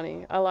pretty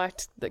funny. I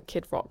liked that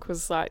Kid Rock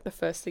was like the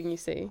first thing you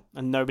see.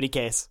 And nobody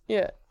cares.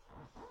 Yeah.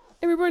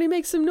 Everybody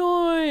make some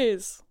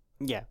noise.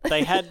 Yeah,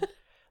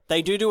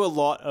 they do a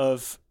lot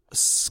of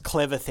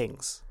clever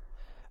things,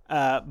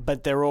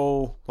 but they're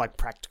all like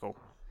practical.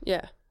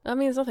 Yeah. I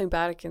mean, there's nothing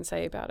bad I can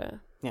say about it.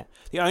 Yeah.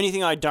 The only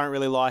thing I don't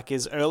really like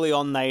is early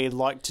on they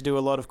like to do a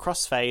lot of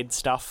crossfade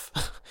stuff,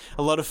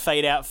 a lot of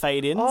fade out,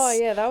 fade ins. Oh,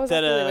 yeah, that was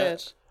that really are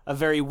weird. a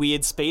very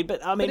weird speed,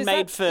 but I mean,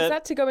 But is is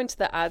that to go into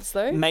the ads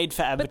though? made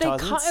for But they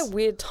advertisements. cut at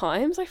weird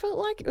times. I felt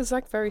like it was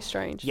like very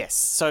strange. Yes.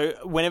 So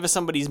whenever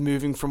somebody's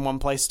moving from one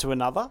place to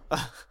another,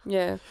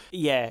 Yeah.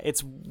 yeah,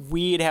 it's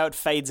weird how it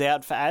fades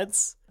out for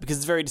ads because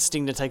it's very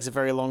distinct. It takes a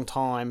very long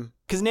time.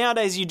 Because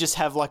nowadays you just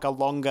have like a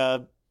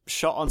longer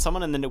shot on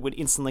someone and then it would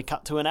instantly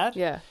cut to an ad.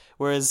 Yeah.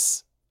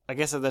 Whereas I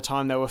guess at the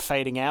time they were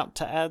fading out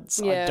to ads.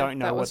 Yeah. I don't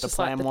know that what was the just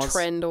plan like the was.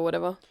 trend or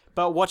whatever.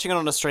 But watching it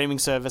on a streaming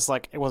service,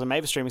 like it wasn't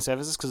made for streaming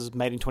services because it was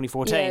made in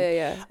 2014.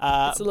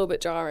 Yeah. It's a little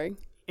bit jarring.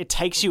 It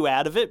takes you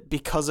out of it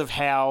because of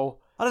how,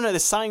 I don't know,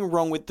 there's something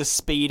wrong with the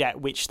speed at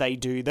which they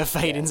do the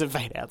fade-ins and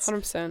fade-outs.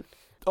 100%.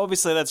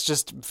 Obviously, that's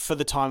just for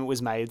the time it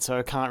was made, so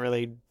I can't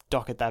really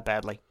dock it that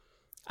badly.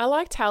 I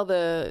liked how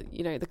the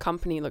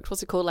company looked.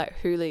 What's it called? Like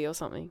Huli or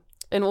something.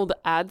 And all the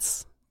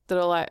ads that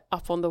are like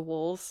up on the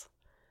walls.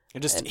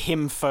 Just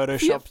him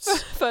photoshopped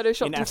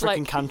Photoshopped in into,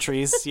 African like,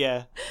 countries,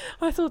 yeah.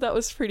 I thought that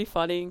was pretty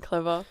funny and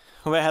clever.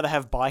 About how they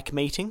have bike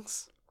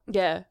meetings.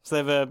 Yeah. So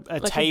they have a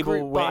Like a table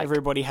group where bike.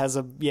 everybody has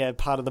a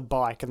part of the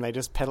bike and they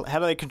just pedal. How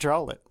do they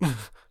control it?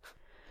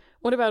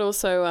 What about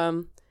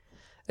also,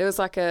 there was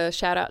like a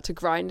shout out to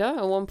Grindr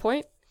at one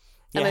point.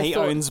 And Yeah, I he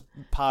thought- owns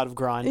part of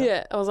Grindr.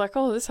 Yeah. I was like,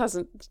 oh, this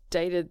hasn't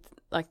dated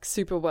like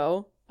super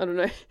well. I don't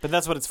know. But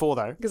that's what it's for,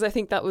 though. Because I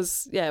think that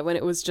was, when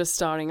it was just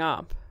starting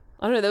up.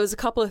 I don't know. There was a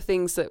couple of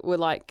things that were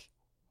like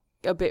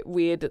a bit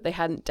weird that they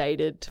hadn't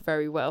dated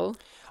very well.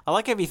 I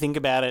like how you think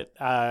about it,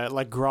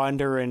 like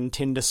Grindr and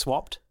Tinder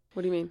swapped.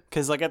 What do you mean?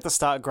 Because like at the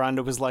start,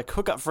 Grindr was like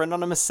hook up for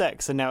anonymous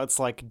sex, and now it's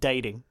like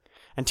dating.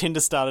 And Tinder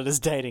started as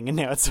dating, and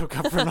now it's hook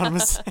up for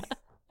anonymous sex.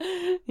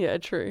 Yeah,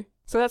 true.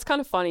 So that's kind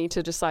of funny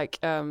to just like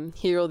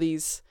hear all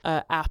these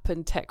app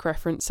and tech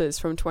references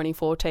from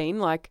 2014.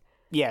 Like,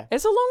 Yeah.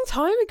 it's a long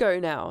time ago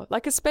now.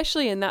 Like,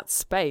 especially in that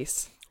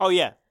space. Oh,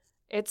 yeah.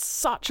 It's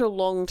such a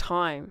long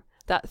time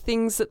that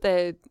things that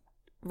they're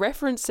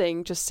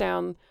referencing just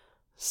sound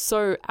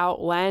so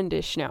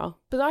outlandish now.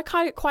 But I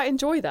kind of quite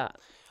enjoy that.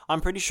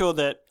 I'm pretty sure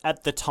that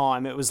at the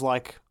time it was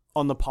like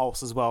on the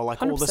pulse as well.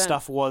 Like all the 100%.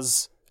 stuff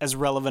was as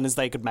relevant as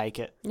they could make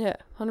it. Yeah,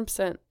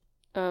 100%.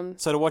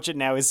 So to watch it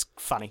now is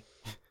funny.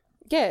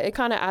 Yeah, it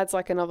kind of adds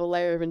like another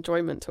layer of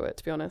enjoyment to it,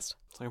 to be honest.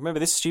 It's like, remember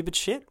this stupid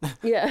shit?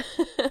 Yeah.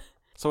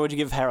 So what would you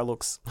give How It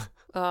Looks?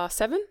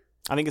 7?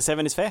 I think a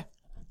 7 is fair.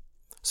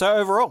 So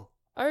overall,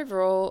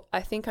 Overall,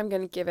 I think I'm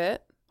going to give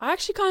it... I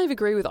actually kind of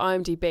agree with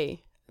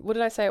IMDb. What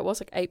did I say it was?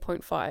 Like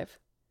 8.5.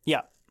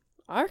 yeah,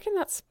 I reckon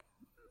that's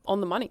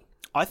on the money.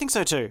 I think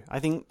so too. I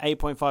think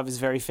 8.5 is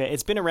very fair.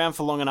 It's been around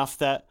for long enough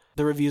that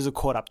the reviews are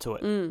caught up to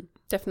it.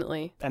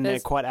 Definitely. And they're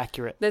quite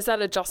accurate. There's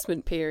that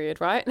adjustment period,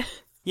 right?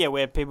 Yeah,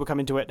 where people come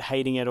into it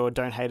hating it or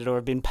don't hate it or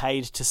have been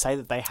paid to say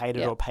that they hate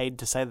it Yeah. or paid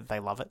to say that they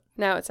love it.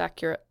 Now it's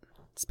accurate.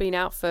 It's been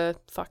out for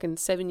fucking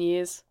 7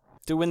 years.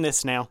 Doing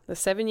this now. The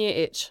 7-year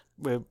itch.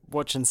 We're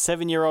watching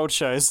 7-year-old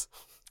shows.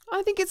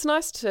 I think it's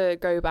nice to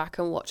go back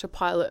and watch a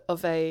pilot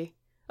of an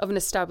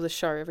established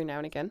show every now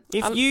and again.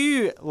 If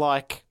you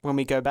like when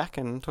we go back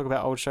and talk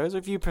about old shows, or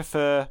if you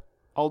prefer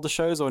older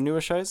shows or newer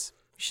shows,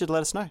 you should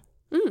let us know.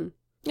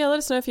 Yeah, let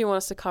us know if you want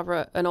us to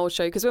cover an old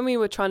show. Because when we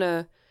were trying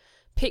to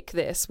pick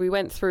this, we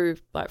went through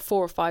like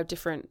 4 or 5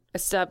 different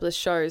established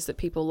shows that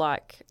people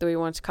like that we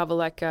wanted to cover,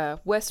 like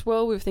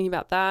Westworld. We were thinking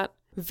about that.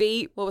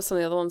 Veep. What were some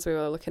of the other ones we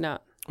were looking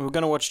at? We were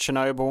going to watch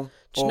Chernobyl or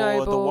The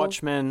Chernobyl.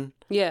 Watchmen.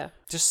 Yeah.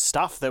 Just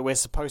stuff that we're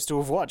supposed to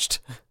have watched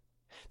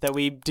that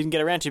we didn't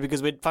get around to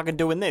because we're fucking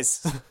doing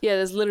this. Yeah,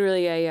 there's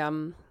literally a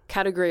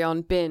category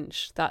on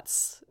binge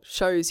that's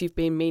shows you've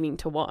been meaning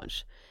to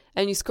watch.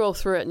 And you scroll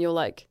through it and you're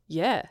like,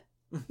 yeah.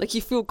 Like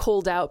you feel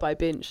called out by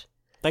binge.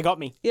 They got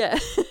me. Yeah.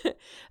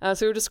 So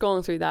we were just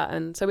scrolling through that.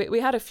 And so we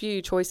had a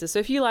few choices. So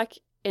if you like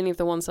any of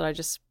the ones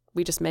that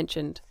we just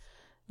mentioned,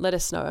 let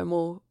us know and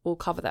we'll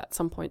cover that at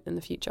some point in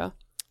the future.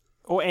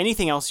 Or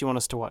anything else you want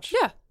us to watch.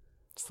 Yeah.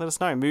 Just let us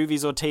know.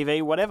 Movies or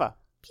TV, whatever.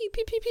 Pew,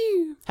 pew, pew,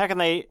 pew. How can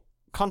they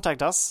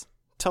contact us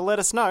to let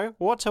us know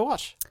what to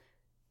watch?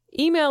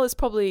 Email is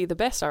probably the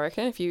best, I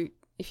reckon, if you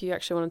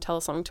actually want to tell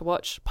us something to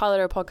watch.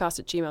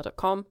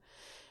 piloterrorpodcast@gmail.com.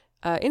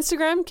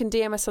 Instagram, can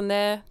DM us on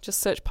there. Just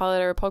search Pilot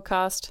Error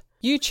Podcast.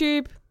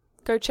 YouTube,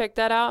 go check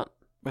that out.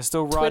 We're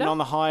still riding Twitter? on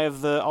the high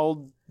of the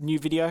old new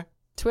video.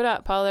 Twitter,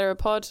 Pilot Error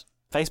Pod.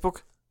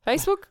 Facebook.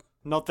 Facebook?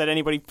 Not that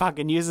anybody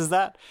fucking uses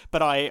that,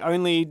 but I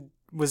only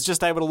was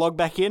just able to log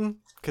back in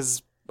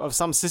because of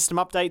some system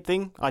update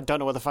thing. I don't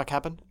know what the fuck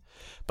happened.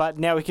 But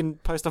now we can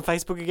post on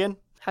Facebook again.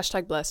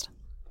 #blessed.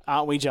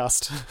 Aren't we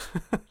just?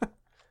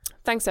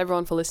 Thanks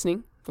everyone for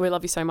listening. We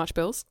love you so much,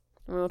 Bills.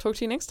 And we'll talk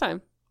to you next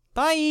time.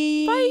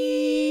 Bye.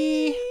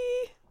 Bye. I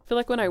feel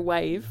like when I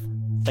wave,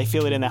 They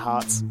feel it in their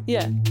hearts.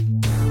 yeah,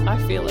 I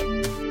feel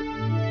it.